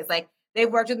both ways. Like, they've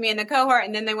worked with me in the cohort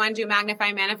and then they want to do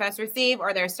Magnify, Manifest, Receive,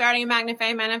 or they're starting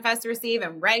Magnify, Manifest, Receive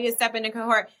and ready to step into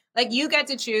cohort. Like you get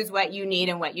to choose what you need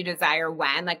and what you desire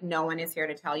when. Like no one is here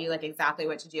to tell you like exactly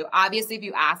what to do. Obviously, if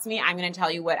you ask me, I'm going to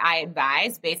tell you what I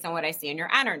advise based on what I see in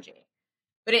your energy.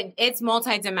 But it's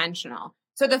multidimensional.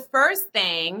 So the first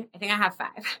thing, I think I have 5,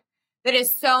 that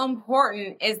is so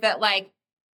important is that like,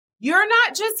 you're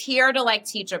not just here to like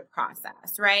teach a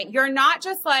process, right? You're not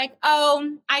just like,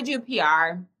 oh, I do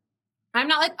PR. I'm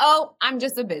not like, oh, I'm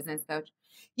just a business coach.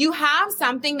 You have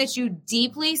something that you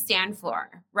deeply stand for,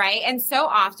 right? And so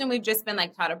often we've just been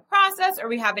like taught a process or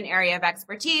we have an area of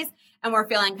expertise and we're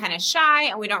feeling kind of shy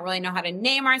and we don't really know how to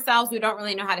name ourselves. We don't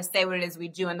really know how to say what it is we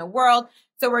do in the world.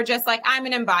 So we're just like, I'm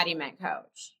an embodiment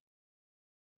coach.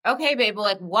 Okay, babe, but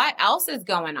like what else is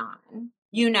going on?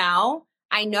 You know,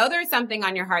 I know there's something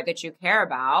on your heart that you care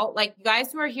about. Like you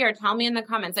guys who are here, tell me in the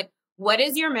comments, like, what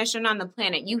is your mission on the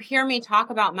planet? You hear me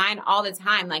talk about mine all the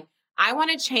time. Like, I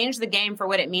want to change the game for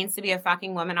what it means to be a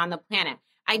fucking woman on the planet.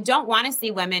 I don't want to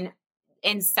see women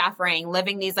in suffering,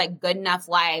 living these like good enough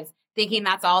lives thinking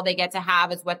that's all they get to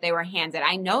have is what they were handed.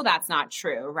 I know that's not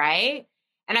true, right?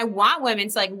 And I want women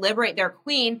to like liberate their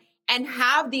queen and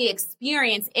have the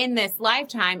experience in this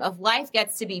lifetime of life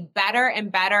gets to be better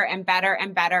and better and better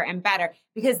and better and better,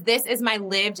 because this is my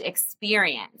lived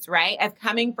experience, right? Of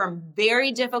coming from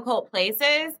very difficult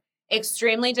places,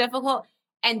 extremely difficult,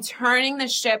 and turning the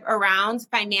ship around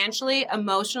financially,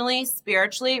 emotionally,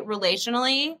 spiritually,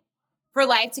 relationally, for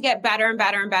life to get better and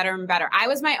better and better and better. I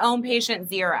was my own patient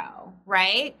zero,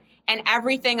 right? And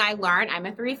everything I learned, I'm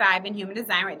a 3-5 in human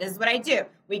design, right? This is what I do.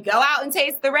 We go out and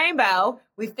taste the rainbow.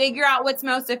 We figure out what's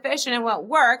most efficient and what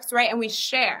works, right? And we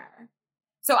share.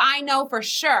 So I know for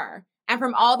sure, and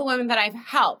from all the women that I've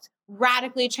helped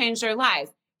radically change their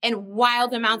lives in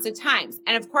wild amounts of times.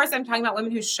 And of course, I'm talking about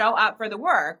women who show up for the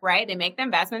work, right? They make the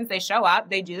investments, they show up,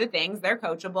 they do the things, they're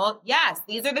coachable. Yes,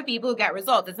 these are the people who get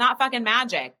results. It's not fucking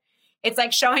magic. It's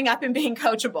like showing up and being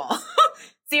coachable.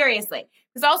 Seriously.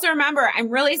 Because also remember, I'm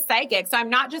really psychic. So I'm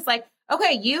not just like,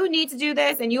 okay, you need to do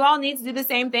this and you all need to do the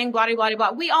same thing, blah, blah, blah,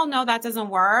 blah. We all know that doesn't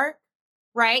work,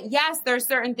 right? Yes, there's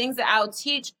certain things that I'll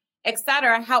teach,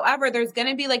 etc. However, there's going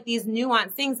to be like these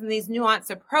nuanced things and these nuanced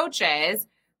approaches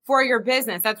for your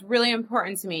business. That's really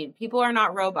important to me. People are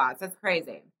not robots. That's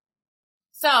crazy.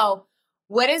 So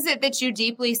what is it that you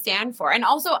deeply stand for? And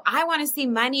also, I want to see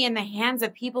money in the hands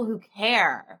of people who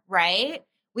care, right?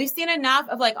 We've seen enough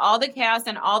of like all the chaos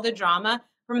and all the drama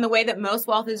from the way that most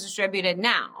wealth is distributed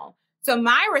now. So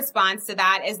my response to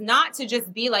that is not to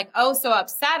just be like, oh, so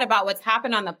upset about what's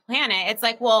happened on the planet. It's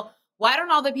like, well, why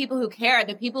don't all the people who care,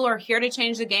 the people who are here to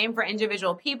change the game for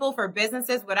individual people, for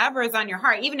businesses, whatever is on your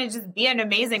heart, even to just be an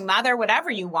amazing mother, whatever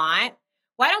you want,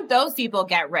 why don't those people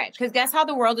get rich? Because guess how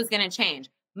the world is going to change?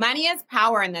 Money is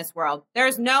power in this world.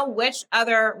 There's no which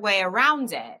other way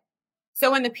around it.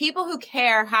 So when the people who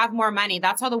care have more money,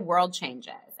 that's how the world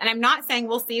changes. And I'm not saying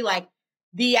we'll see like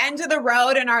the end of the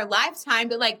road in our lifetime,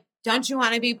 but like, don't you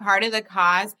want to be part of the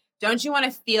cause? Don't you want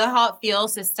to feel how it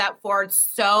feels to step forward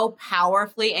so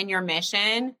powerfully in your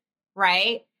mission,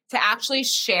 right? To actually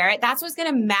share it. That's what's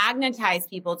going to magnetize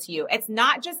people to you. It's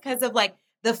not just because of like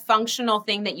the functional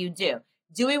thing that you do.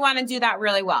 Do we want to do that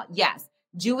really well? Yes.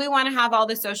 Do we want to have all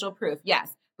the social proof?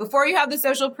 Yes. Before you have the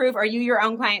social proof, are you your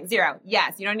own client zero?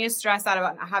 Yes. You don't need to stress out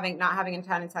about not having a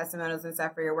ton of testimonials and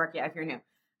stuff for your work yet if you're new.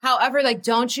 However, like,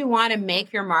 don't you want to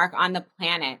make your mark on the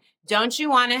planet? Don't you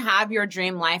want to have your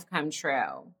dream life come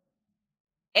true?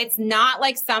 It's not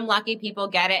like some lucky people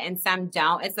get it and some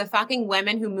don't. It's the fucking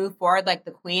women who move forward like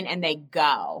the queen and they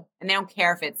go. And they don't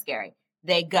care if it's scary.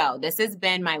 They go. This has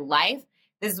been my life.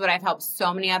 This is what I've helped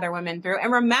so many other women through.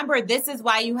 And remember, this is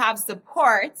why you have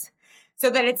support, so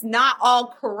that it's not all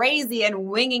crazy and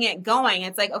winging it going.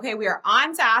 It's like, okay, we are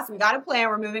on task. We got a plan.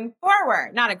 We're moving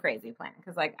forward. Not a crazy plan,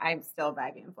 because like I'm still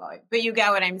vibing and flowing, but you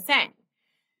get what I'm saying.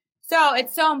 So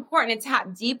it's so important to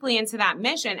tap deeply into that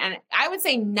mission. And I would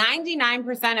say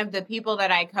 99% of the people that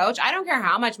I coach, I don't care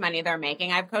how much money they're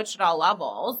making. I've coached at all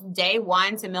levels, day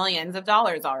one to millions of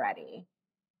dollars already.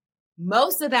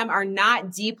 Most of them are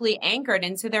not deeply anchored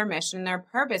into their mission and their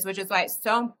purpose, which is why it's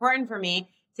so important for me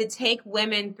to take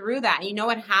women through that. And you know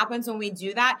what happens when we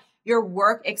do that? Your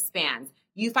work expands.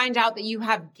 You find out that you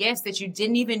have gifts that you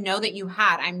didn't even know that you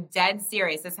had. I'm dead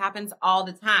serious. This happens all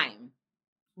the time,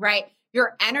 right?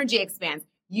 Your energy expands.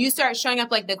 You start showing up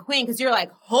like the queen because you're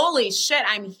like, holy shit,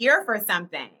 I'm here for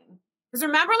something. Because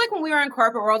remember, like when we were in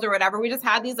corporate world or whatever, we just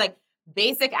had these like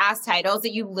basic ass titles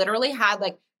that you literally had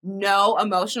like no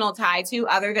emotional tie to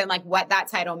other than like what that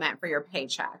title meant for your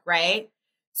paycheck, right?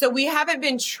 So we haven't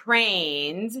been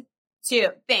trained to,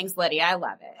 thanks, Lydia, I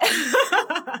love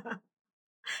it.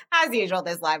 As usual,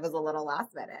 this live was a little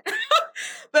last minute.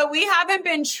 But we haven't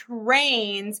been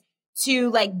trained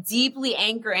to like deeply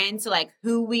anchor into like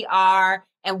who we are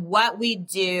and what we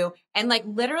do and like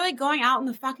literally going out in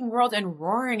the fucking world and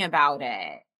roaring about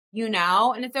it, you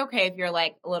know? And it's okay if you're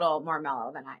like a little more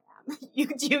mellow than I am. You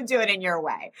do it in your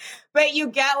way. But you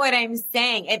get what I'm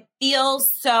saying. It feels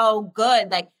so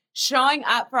good. Like showing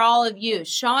up for all of you,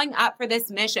 showing up for this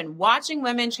mission, watching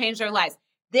women change their lives.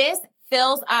 This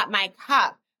fills up my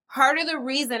cup. Part of the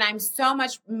reason I'm so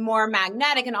much more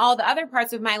magnetic in all the other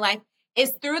parts of my life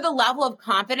is through the level of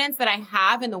confidence that I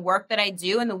have in the work that I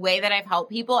do and the way that I've helped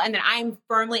people, and that I'm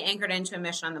firmly anchored into a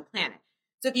mission on the planet.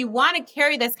 So if you want to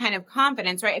carry this kind of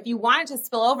confidence, right, if you want it to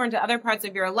spill over into other parts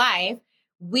of your life,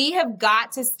 we have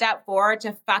got to step forward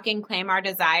to fucking claim our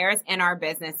desires in our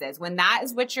businesses. When that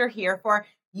is what you're here for,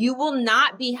 you will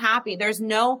not be happy. There's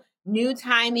no new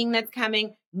timing that's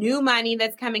coming, new money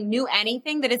that's coming, new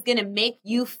anything that is going to make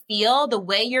you feel the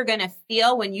way you're going to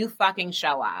feel when you fucking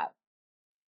show up.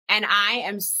 And I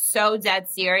am so dead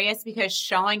serious because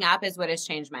showing up is what has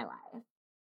changed my life.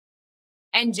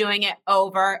 And doing it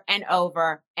over and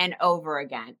over and over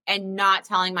again and not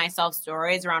telling myself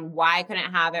stories around why I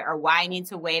couldn't have it or why I need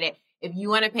to wait it. If you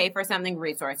want to pay for something,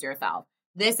 resource yourself.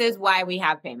 This is why we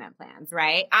have payment plans,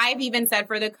 right? I've even said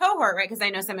for the cohort, right? Because I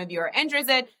know some of you are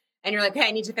interested and you're like, hey,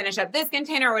 I need to finish up this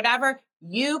container or whatever.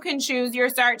 You can choose your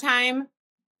start time.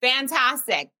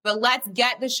 Fantastic. But let's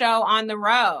get the show on the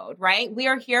road, right? We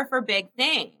are here for big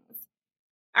things.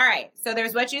 All right, so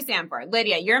there's what you stand for.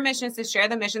 Lydia, your mission is to share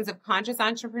the missions of conscious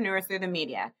entrepreneurs through the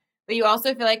media, but you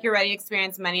also feel like you're ready to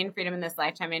experience money and freedom in this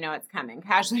lifetime. I know it's coming.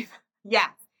 Casually, yes,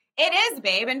 it is,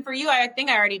 babe. And for you, I think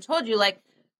I already told you, like,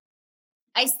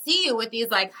 I see you with these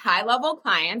like high-level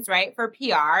clients, right, for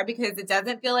PR, because it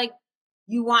doesn't feel like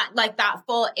you want like that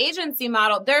full agency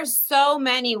model. There's so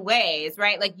many ways,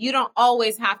 right? Like you don't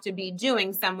always have to be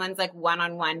doing someone's like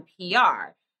one-on-one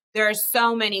PR. There are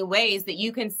so many ways that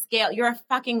you can scale. You're a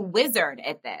fucking wizard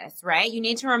at this, right? You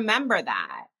need to remember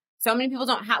that. So many people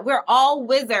don't have, we're all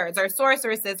wizards or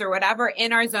sorceresses or whatever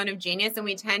in our zone of genius. And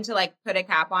we tend to like put a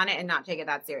cap on it and not take it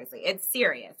that seriously. It's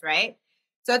serious, right?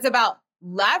 So it's about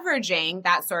leveraging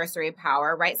that sorcery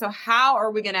power, right? So how are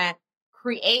we going to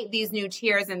create these new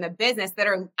tiers in the business that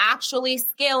are actually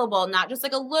scalable, not just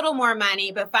like a little more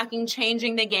money, but fucking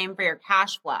changing the game for your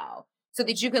cash flow so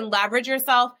that you can leverage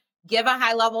yourself, give a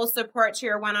high level of support to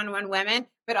your one-on-one women,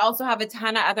 but also have a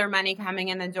ton of other money coming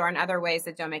in the door in other ways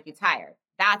that don't make you tired.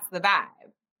 That's the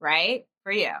vibe, right?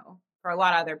 For you, for a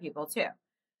lot of other people too.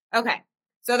 Okay.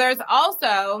 So there's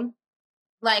also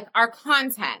like our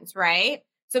content, right?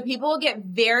 So people will get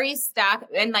very stuck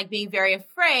and like being very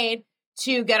afraid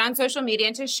to get on social media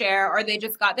and to share, or they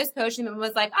just got this coaching and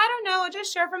was like, I don't know,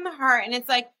 just share from the heart. And it's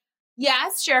like,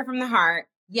 yes, share from the heart.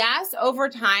 Yes, over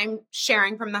time,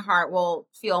 sharing from the heart will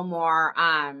feel more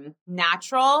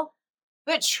natural.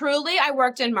 But truly, I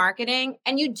worked in marketing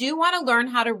and you do want to learn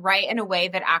how to write in a way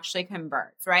that actually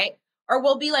converts, right? Or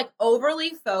we'll be like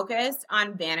overly focused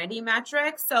on vanity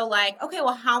metrics. So like, okay,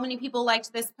 well, how many people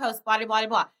liked this post? Blah, blah, blah,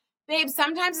 blah. Babe,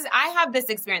 sometimes I have this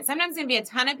experience. Sometimes it's going to be a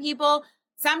ton of people.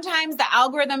 Sometimes the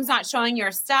algorithm's not showing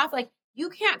your stuff. Like you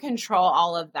can't control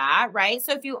all of that, right?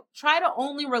 So if you try to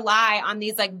only rely on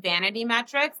these like vanity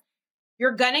metrics,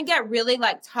 you're going to get really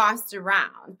like tossed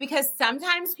around because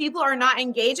sometimes people are not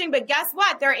engaging, but guess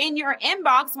what? They're in your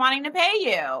inbox wanting to pay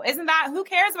you. Isn't that, who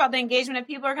cares about the engagement if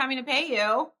people are coming to pay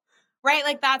you, right?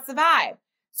 Like that's the vibe.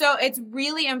 So it's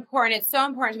really important. It's so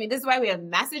important to me. This is why we have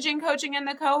messaging coaching in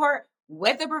the cohort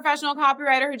with a professional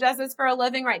copywriter who does this for a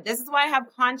living, right? This is why I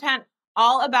have content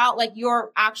all about like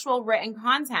your actual written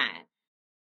content.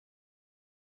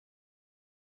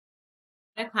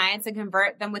 Clients and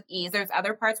convert them with ease. There's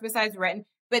other parts besides written,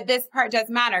 but this part does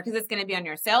matter because it's going to be on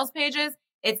your sales pages.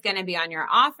 It's going to be on your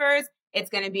offers.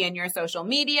 It's going to be in your social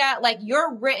media. Like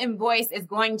your written voice is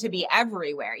going to be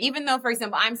everywhere. Even though, for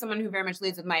example, I'm someone who very much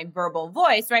leads with my verbal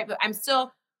voice, right? But I'm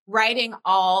still writing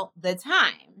all the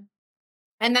time.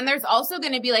 And then there's also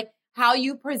going to be like how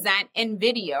you present in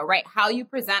video, right? How you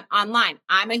present online.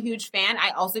 I'm a huge fan. I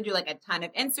also do like a ton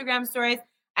of Instagram stories.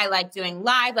 I like doing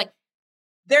live, like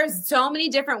there's so many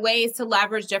different ways to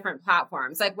leverage different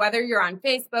platforms. Like whether you're on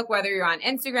Facebook, whether you're on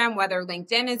Instagram, whether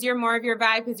LinkedIn is more of your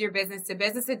vibe because you're business to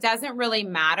business, it doesn't really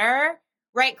matter,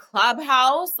 right?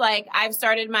 Clubhouse, like I've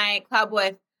started my club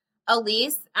with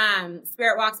Elise,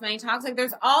 Spirit Walks Money Talks. Like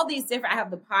there's all these different, I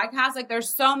have the podcast, like there's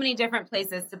so many different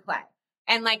places to play.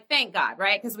 And like, thank God,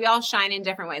 right? Because we all shine in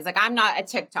different ways. Like I'm not a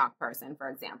TikTok person, for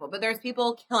example, but there's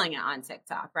people killing it on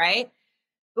TikTok, right?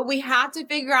 But we have to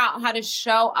figure out how to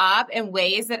show up in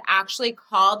ways that actually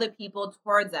call the people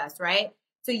towards us, right?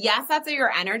 So yes, that's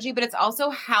your energy, but it's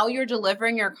also how you're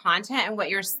delivering your content and what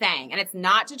you're saying. And it's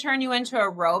not to turn you into a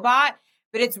robot,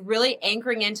 but it's really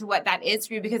anchoring into what that is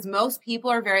for you because most people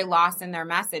are very lost in their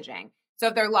messaging. So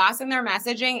if they're lost in their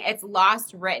messaging, it's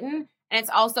lost written and it's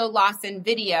also lost in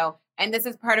video. And this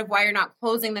is part of why you're not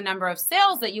closing the number of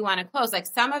sales that you want to close. Like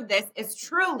some of this is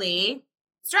truly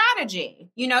strategy.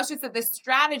 You know, it's just that the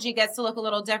strategy gets to look a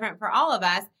little different for all of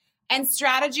us. And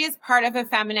strategy is part of a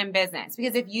feminine business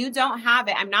because if you don't have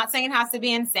it, I'm not saying it has to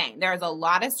be insane. There's a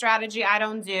lot of strategy I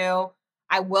don't do.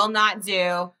 I will not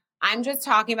do. I'm just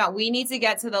talking about we need to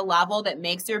get to the level that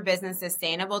makes your business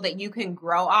sustainable, that you can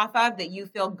grow off of, that you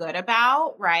feel good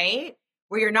about, right?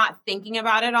 Where you're not thinking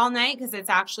about it all night because it's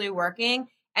actually working.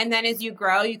 And then as you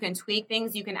grow, you can tweak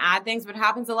things, you can add things. What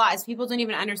happens a lot is people don't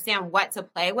even understand what to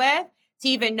play with to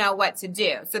even know what to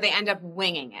do. So they end up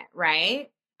winging it,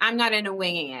 right? I'm not into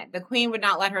winging it. The queen would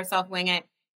not let herself wing it.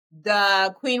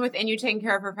 The queen within you taking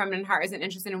care of her feminine heart isn't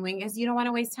interested in winging because you don't want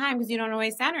to waste time because you don't want to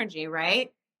waste energy,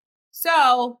 right?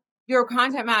 So your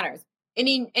content matters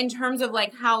in terms of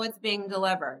like how it's being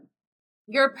delivered.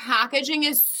 Your packaging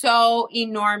is so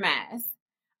enormous.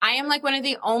 I am like one of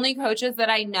the only coaches that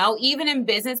I know, even in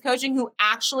business coaching, who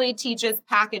actually teaches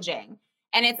packaging.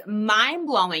 And it's mind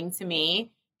blowing to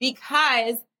me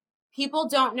because people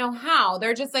don't know how.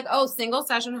 They're just like, oh, single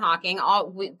session hawking. I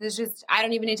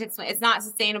don't even need to explain. It's not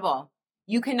sustainable.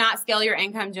 You cannot scale your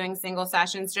income doing single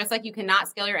sessions, just like you cannot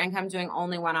scale your income doing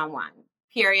only one-on-one.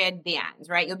 Period. The end,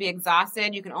 right? You'll be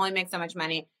exhausted. You can only make so much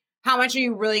money. How much are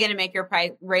you really going to make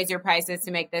raise your prices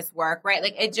to make this work, right?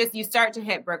 Like you start to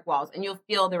hit brick walls and you'll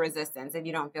feel the resistance if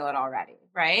you don't feel it already,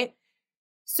 right?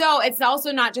 So it's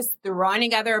also not just throwing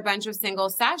together a bunch of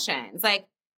single sessions. Like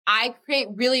I create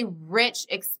really rich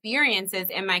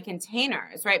experiences in my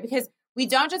containers, right? Because we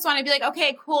don't just want to be like,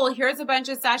 okay, cool, here's a bunch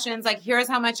of sessions. Like here's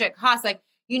how much it costs. Like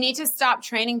you need to stop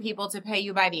training people to pay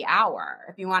you by the hour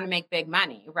if you want to make big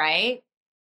money, right?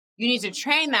 You need to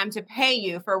train them to pay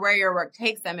you for where your work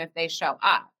takes them if they show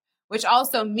up, which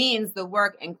also means the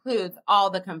work includes all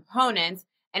the components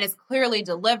and is clearly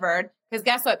delivered. Because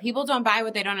guess what? People don't buy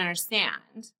what they don't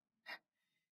understand.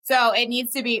 So it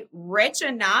needs to be rich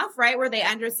enough, right, where they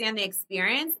understand the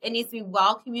experience. It needs to be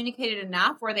well communicated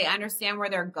enough where they understand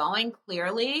where they're going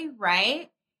clearly,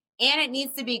 right? And it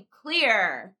needs to be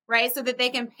clear, right, so that they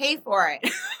can pay for it.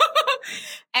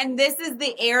 And this is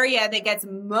the area that gets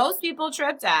most people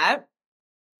tripped up.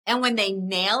 And when they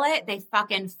nail it, they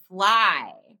fucking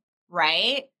fly,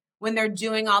 right? When they're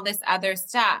doing all this other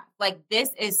stuff. Like this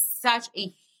is such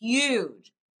a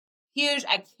huge,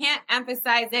 I can't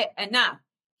emphasize it enough,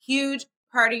 huge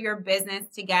part of your business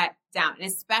to get down. And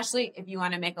especially if you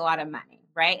want to make a lot of money,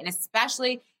 right? And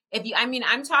especially if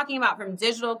I'm talking about from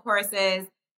digital courses,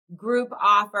 group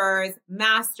offers,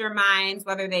 masterminds,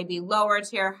 whether they be lower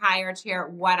tier, higher tier,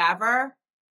 whatever.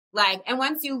 Like, and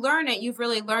once you learn it, you've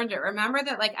really learned it. Remember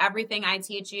that like everything I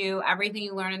teach you, everything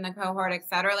you learn in the cohort, et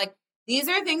cetera, like these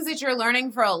are things that you're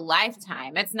learning for a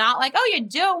lifetime. It's not like, oh, you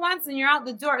do it once and you're out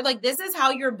the door. Like this is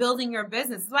how you're building your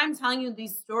business. This is why I'm telling you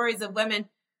these stories of women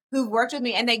who've worked with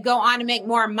me and they go on to make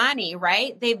more money,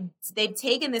 right? They've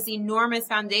taken this enormous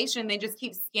foundation. They just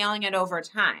keep scaling it over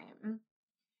time.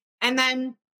 And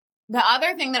then the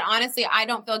other thing that honestly I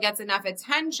don't feel gets enough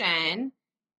attention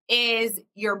is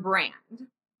your brand.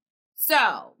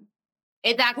 So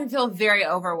that can feel very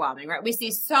overwhelming, right? We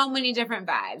see so many different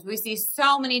vibes. We see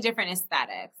so many different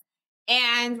aesthetics.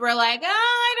 And we're like, oh,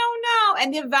 I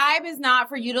don't know. And the vibe is not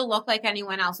for you to look like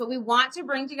anyone else. But we want to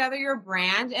bring together your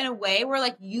brand in a way where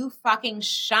like you fucking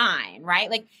shine,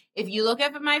 right? Like if you look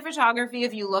at my photography,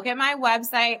 if you look at my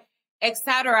website,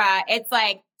 etc., it's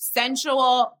like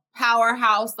sensual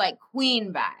powerhouse, like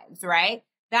queen vibes, right?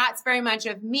 That's very much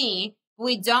of me.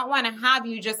 We don't want to have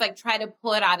you just like try to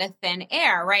pull it out of thin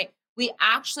air, right? We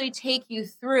actually take you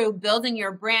through building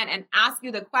your brand and ask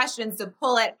you the questions to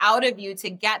pull it out of you to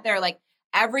get there. Like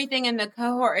everything in the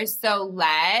cohort is so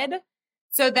led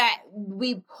so that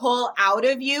we pull out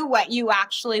of you what you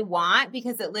actually want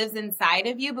because it lives inside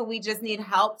of you, but we just need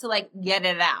help to like get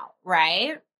it out,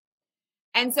 right?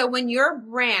 And so when your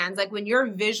brand, like when your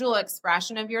visual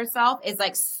expression of yourself is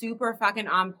like super fucking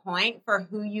on point for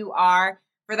who you are,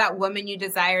 for that woman you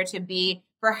desire to be,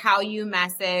 for how you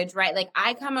message, right? Like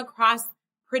I come across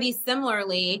pretty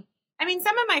similarly. I mean,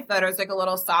 some of my photos like a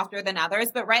little softer than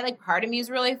others, but right, like part of me is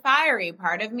really fiery.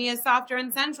 Part of me is softer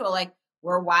and sensual. Like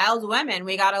we're wild women.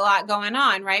 We got a lot going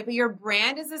on, right? But your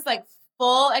brand is this like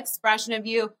full expression of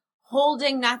you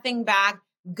holding nothing back,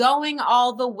 going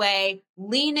all the way,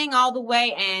 leaning all the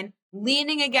way in,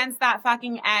 leaning against that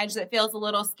fucking edge that feels a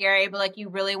little scary, but like you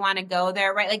really want to go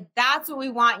there, right? Like that's what we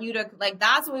want you to, like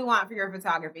that's what we want for your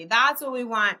photography. That's what we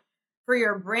want for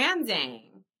your branding.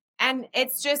 And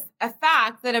it's just a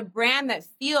fact that a brand that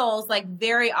feels like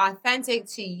very authentic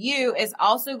to you is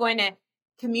also going to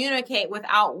communicate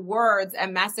without words a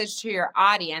message to your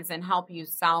audience and help you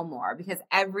sell more because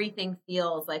everything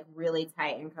feels like really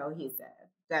tight and cohesive.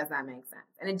 Does that make sense?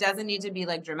 And it doesn't need to be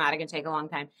like dramatic and take a long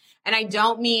time. And I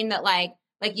don't mean that like,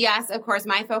 yes, of course,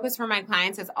 my focus for my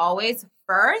clients is always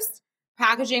first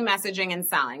packaging, messaging, and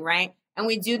selling, right? And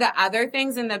we do the other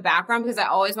things in the background because I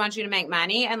always want you to make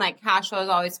money and like cash flow is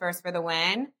always first for the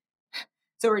win.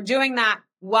 So we're doing that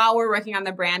while we're working on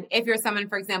the brand. If you're someone,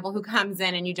 for example, who comes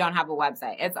in and you don't have a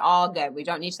website, it's all good. We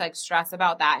don't need to like stress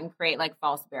about that and create like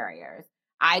false barriers.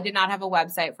 I did not have a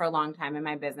website for a long time in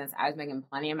my business. I was making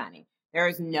plenty of money. There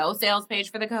is no sales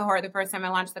page for the cohort. The first time I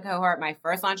launched the cohort, my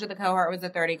first launch of the cohort was a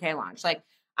 30K launch. Like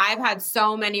I've had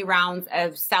so many rounds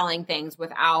of selling things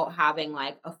without having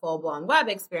like a full-blown web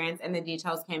experience, and the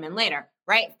details came in later,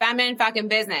 right? Feminine fucking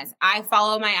business. I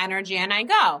follow my energy and I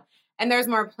go. And there's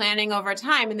more planning over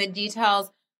time, and the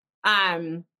details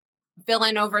fill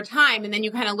in over time. And then you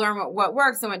kind of learn what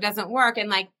works and what doesn't work. And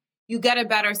like, you get a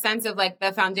better sense of like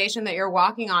the foundation that you're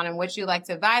walking on and which you like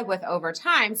to vibe with over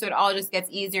time. So it all just gets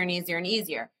easier and easier and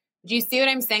easier. Do you see what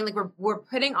I'm saying? Like we're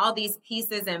putting all these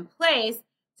pieces in place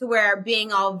to where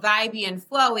being all vibey and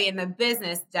flowy in the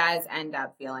business does end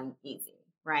up feeling easy,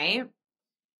 right?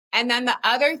 And then the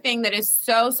other thing that is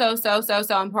so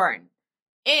important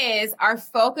is our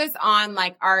focus on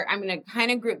like I'm going to kind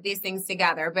of group these things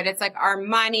together, but it's like our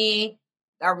money,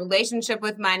 our relationship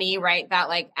with money, right? That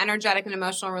like energetic and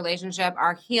emotional relationship,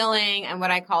 our healing, and what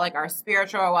I call like our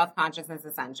spiritual or wealth consciousness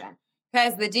ascension.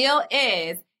 Because the deal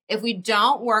is, if we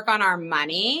don't work on our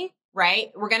money,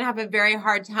 right, we're going to have a very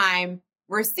hard time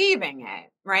receiving it,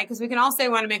 right? Because we can all say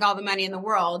we want to make all the money in the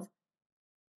world.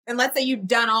 And let's say you've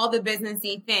done all the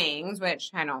businessy things,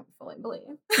 which I don't fully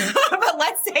believe, but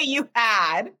let's say you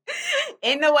had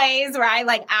in the ways where I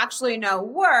like actually know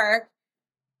work.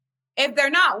 If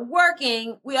they're not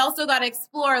working, we also got to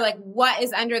explore like what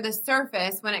is under the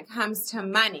surface when it comes to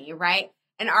money, right?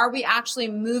 And are we actually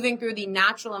moving through the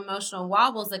natural emotional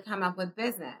wobbles that come up with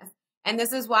business? And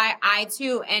this is why I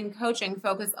too, in coaching,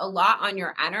 focus a lot on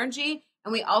your energy.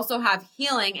 And we also have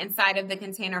healing inside of the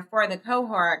container for the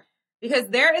cohort, because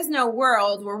there is no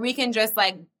world where we can just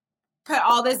like put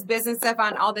all this business stuff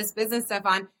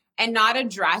on and not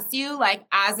address you like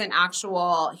as an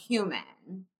actual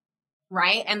human,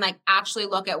 right? And like actually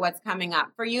look at what's coming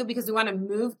up for you, because we want to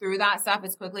move through that stuff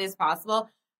as quickly as possible,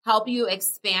 help you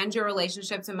expand your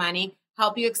relationship to money,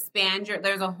 help you expand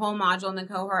there's a whole module in the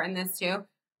cohort in this too,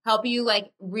 help you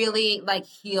like really like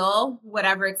heal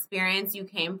whatever experience you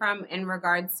came from in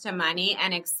regards to money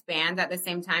and expand at the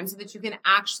same time so that you can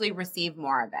actually receive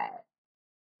more of it,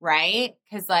 right?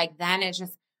 Because like then it's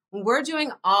just, when we're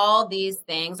doing all these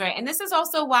things, right? And this is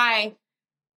also why,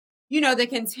 you know, the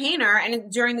container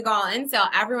and during the Gala In sale,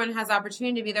 everyone has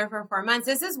opportunity to be there for 4 months.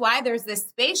 This is why there's this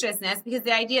spaciousness, because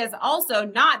the idea is also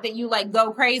not that you like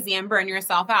go crazy and burn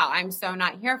yourself out. I'm so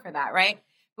not here for that, right?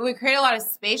 But we create a lot of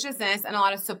spaciousness and a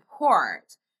lot of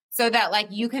support so that like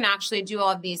you can actually do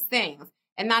all of these things.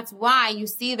 And that's why you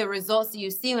see the results that you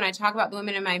see when I talk about the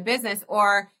women in my business,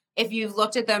 or if you've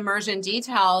looked at the immersion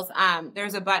details,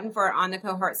 there's a button for it on the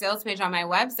cohort sales page on my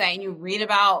website, and you read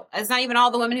about, it's not even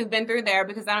all the women who've been through there,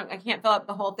 because I can't fill up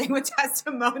the whole thing with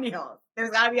testimonials.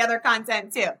 There's got to be other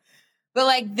content too. But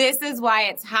like, this is why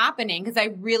it's happening, because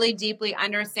I really deeply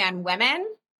understand women,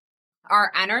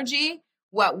 our energy,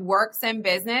 what works in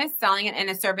business, selling it in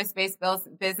a service-based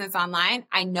business online.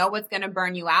 I know what's going to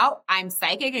burn you out. I'm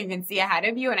psychic and can see ahead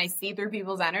of you, and I see through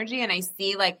people's energy, and I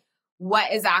see like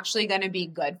what is actually going to be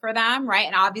good for them, right?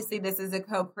 And obviously this is a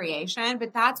co-creation,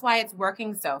 but that's why it's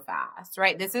working so fast,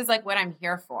 right? This is like what I'm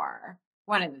here for.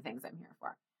 One of the things I'm here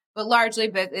for. But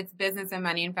largely it's business and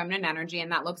money and feminine energy,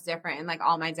 and that looks different in like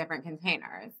all my different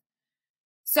containers.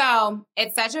 So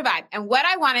it's such a vibe. And what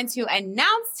I wanted to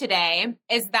announce today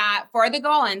is that for the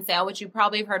Gala In sale, which you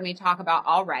probably have heard me talk about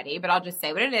already, but I'll just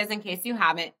say what it is in case you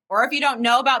haven't, or if you don't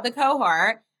know about the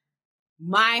cohort,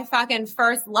 my fucking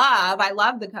first love. I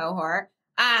love the cohort.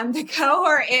 The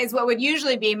cohort is what would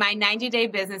usually be my 90-day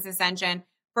business ascension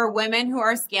for women who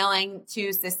are scaling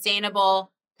to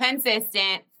sustainable,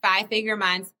 consistent, 5-figure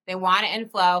months. They want it in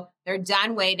flow. They're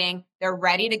done waiting. They're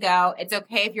ready to go. It's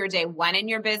okay if you're day one in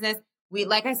your business.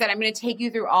 Like I said, I'm going to take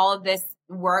you through all of this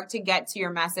work to get to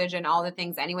your message and all the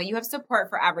things anyway. You have support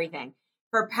for everything.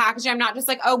 For packaging, I'm not just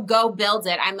like, oh, go build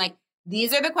it. I'm like,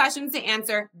 these are the questions to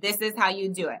answer. This is how you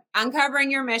do it. Uncovering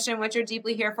your mission, what you're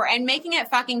deeply here for, and making it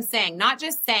fucking sing. Not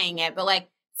just saying it, but like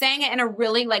saying it in a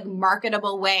really like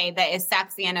marketable way that is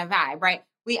sexy and a vibe, right?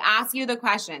 We ask you the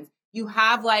questions. You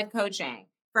have live coaching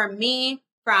from me,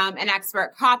 from an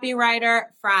expert copywriter,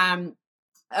 from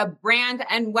a brand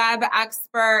and web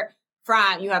expert,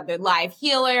 from, you have the live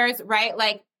healers, right?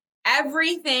 Like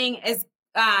everything is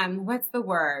what's the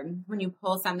word when you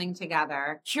pull something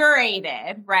together?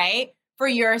 Curated, right? For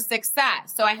your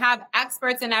success. So I have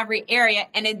experts in every area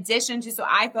in addition to, so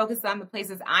I focus on the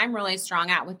places I'm really strong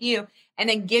at with you, and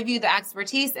then give you the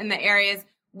expertise in the areas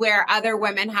where other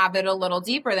women have it a little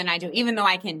deeper than I do. Even though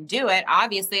I can do it,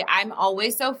 obviously, I'm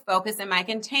always so focused in my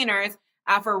containers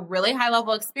for really high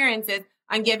level experiences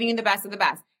on giving you the best of the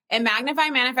best. In Magnify,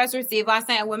 Manifest, Receive, last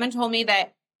night, a woman told me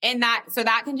that so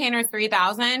that container is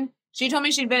 3,000. She told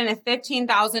me she'd been in a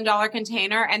 $15,000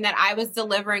 container and that I was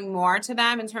delivering more to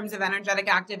them in terms of energetic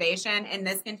activation in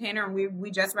this container. And we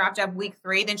just wrapped up week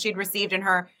 3 than she'd received in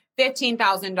her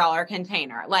 $15,000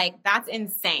 container. Like, that's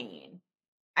insane.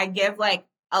 I give like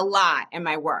a lot in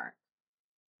my work.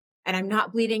 and I'm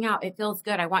not bleeding out. It feels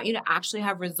good. I want you to actually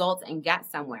have results and get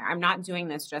somewhere. I'm not doing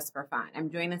this just for fun. I'm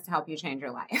doing this to help you change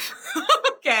your life.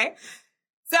 Okay.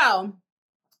 So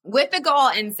with the Go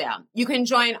All In sale, you can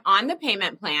join on the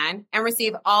payment plan and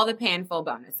receive all the pay in full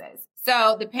bonuses.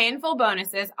 So the pay in full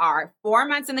bonuses are 4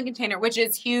 months in the container, which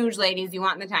is huge, ladies. You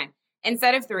want the time.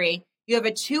 Instead of 3, you have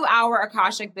a 2-hour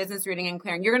Akashic business reading and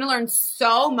clearing. You're going to learn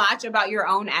so much about your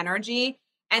own energy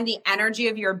and the energy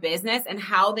of your business and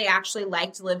how they actually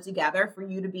like to live together for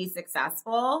you to be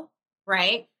successful,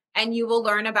 right? And you will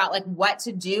learn about like what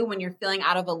to do when you're feeling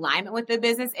out of alignment with the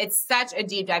business. It's such a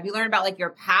deep dive. You learn about like your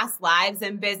past lives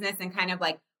in business and kind of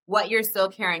like what you're still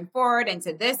carrying forward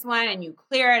into this one, and you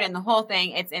clear it and the whole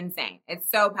thing. It's insane. It's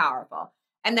so powerful.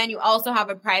 And then you also have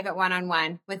a private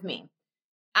one-on-one with me.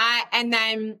 And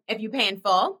then if you pay in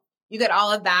full, you get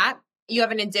all of that. You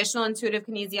have an additional intuitive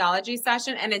kinesiology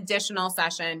session, an additional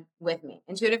session with me.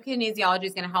 Intuitive kinesiology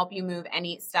is going to help you move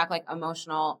any stuck like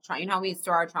emotional trauma. You know how we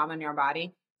store our trauma in your body?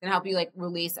 It's going to help you like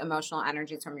release emotional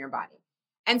energies from your body.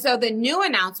 And so the new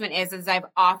announcement is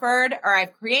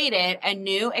I've created a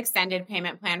new extended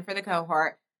payment plan for the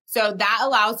cohort. So that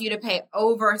allows you to pay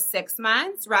over 6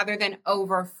 months rather than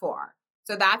over 4.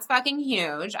 So that's fucking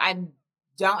huge. I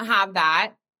don't have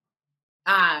that.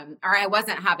 I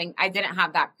didn't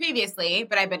have that previously,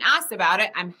 but I've been asked about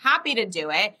it. I'm happy to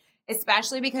do it,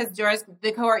 especially because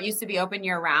the cohort used to be open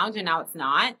year round and now it's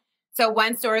not. So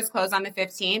once doors close on the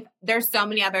 15th, there's so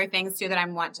many other things too that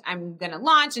I'm going to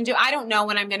launch and do. I don't know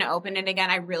when I'm going to open it again.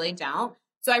 I really don't.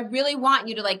 So I really want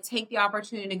you to like take the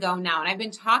opportunity to go now. And I've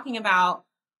been talking about,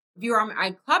 if you were on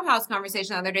my Clubhouse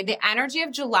conversation the other day, the energy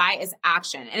of July is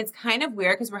action. And it's kind of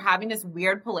weird because we're having this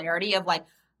weird polarity of like,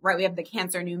 right, we have the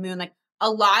Cancer new moon, like a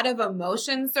lot of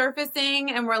emotion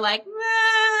surfacing and we're like,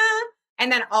 meh.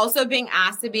 And then also being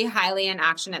asked to be highly in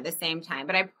action at the same time.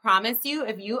 But I promise you,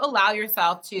 if you allow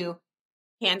yourself to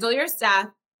handle your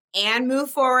stuff and move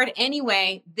forward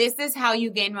anyway, this is how you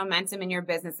gain momentum in your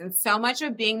business. And so much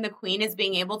of being the queen is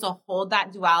being able to hold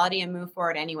that duality and move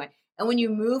forward anyway. And when you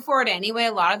move forward anyway,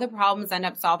 a lot of the problems end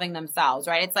up solving themselves,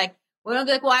 right? It's like, well,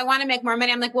 I want to make more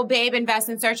money. I'm like, well, babe, invest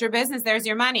and start your business. There's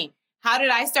your money. How did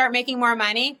I start making more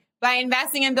money? By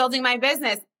investing and building my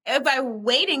business. By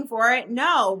waiting for it,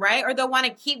 no, right? Or they'll want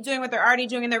to keep doing what they're already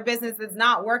doing in their business that's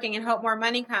not working and hope more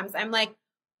money comes. I'm like,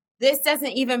 this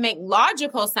doesn't even make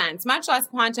logical sense, much less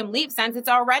quantum leap sense. It's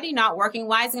already not working.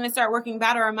 Why is it going to start working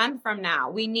better a month from now?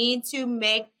 We need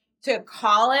to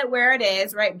call it where it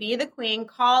is, right? Be the queen,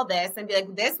 call this and be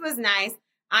like, this was nice.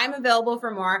 I'm available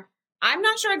for more. I'm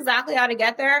not sure exactly how to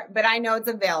get there, but I know it's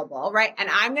available, right? And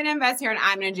I'm going to invest here and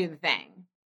I'm going to do the thing.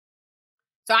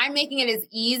 So I'm making it as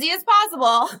easy as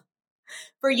possible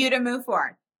for you to move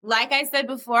forward. Like I said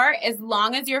before, as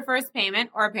long as your first payment,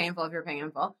 or painful if you're paying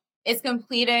in full, is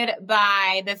completed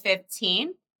by the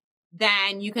 15th,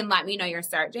 then you can let me know your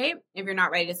start date. If you're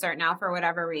not ready to start now for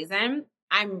whatever reason,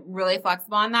 I'm really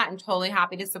flexible on that and totally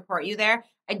happy to support you there.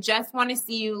 I just want to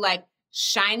see you like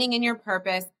shining in your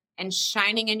purpose and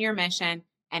shining in your mission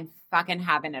and fucking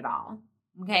having it all.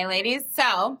 Okay, ladies?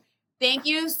 So thank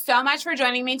you so much for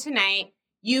joining me tonight.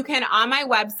 You can, on my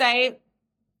website,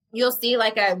 you'll see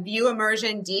like a view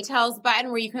immersion details button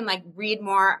where you can like read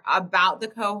more about the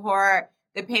cohort.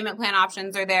 The payment plan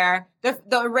options are there.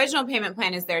 The original payment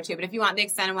plan is there too, but if you want the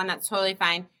extended one, that's totally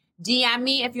fine. DM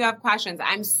me if you have questions.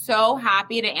 I'm so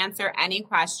happy to answer any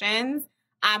questions.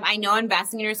 I know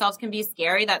investing in yourselves can be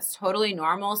scary. That's totally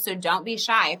normal. So don't be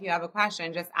shy. If you have a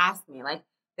question, just ask me. Like,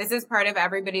 this is part of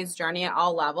everybody's journey at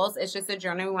all levels. It's just a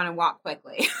journey we want to walk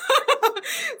quickly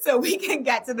so we can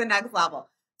get to the next level.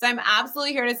 So I'm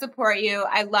absolutely here to support you.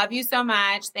 I love you so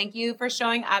much. Thank you for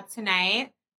showing up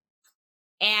tonight.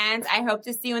 And I hope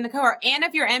to see you in the cohort. And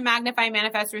if you're in Magnify,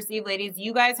 Manifest, Receive, ladies,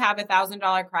 you guys have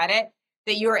 $1,000 credit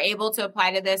that you are able to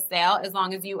apply to this sale as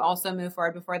long as you also move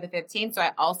forward before the 15th. So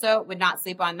I also would not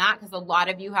sleep on that because a lot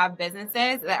of you have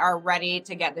businesses that are ready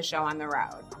to get the show on the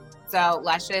road. So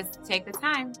let's just take the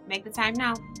time. Make the time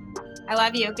now. I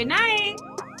love you. Good night.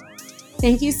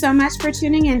 Thank you so much for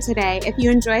tuning in today. If you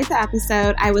enjoyed the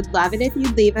episode, I would love it if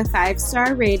you'd leave a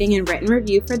 5-star rating and written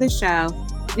review for the show.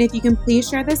 And if you can please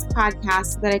share this podcast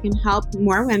so that I can help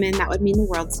more women, that would mean the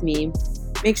world to me.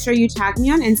 Make sure you tag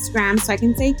me on Instagram so I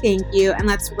can say thank you, and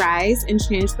let's rise and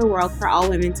change the world for all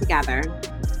women together.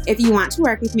 If you want to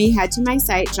work with me, head to my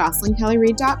site,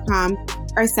 JocelynKellyReid.com,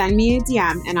 or send me a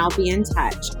DM and I'll be in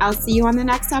touch. I'll see you on the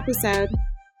next episode.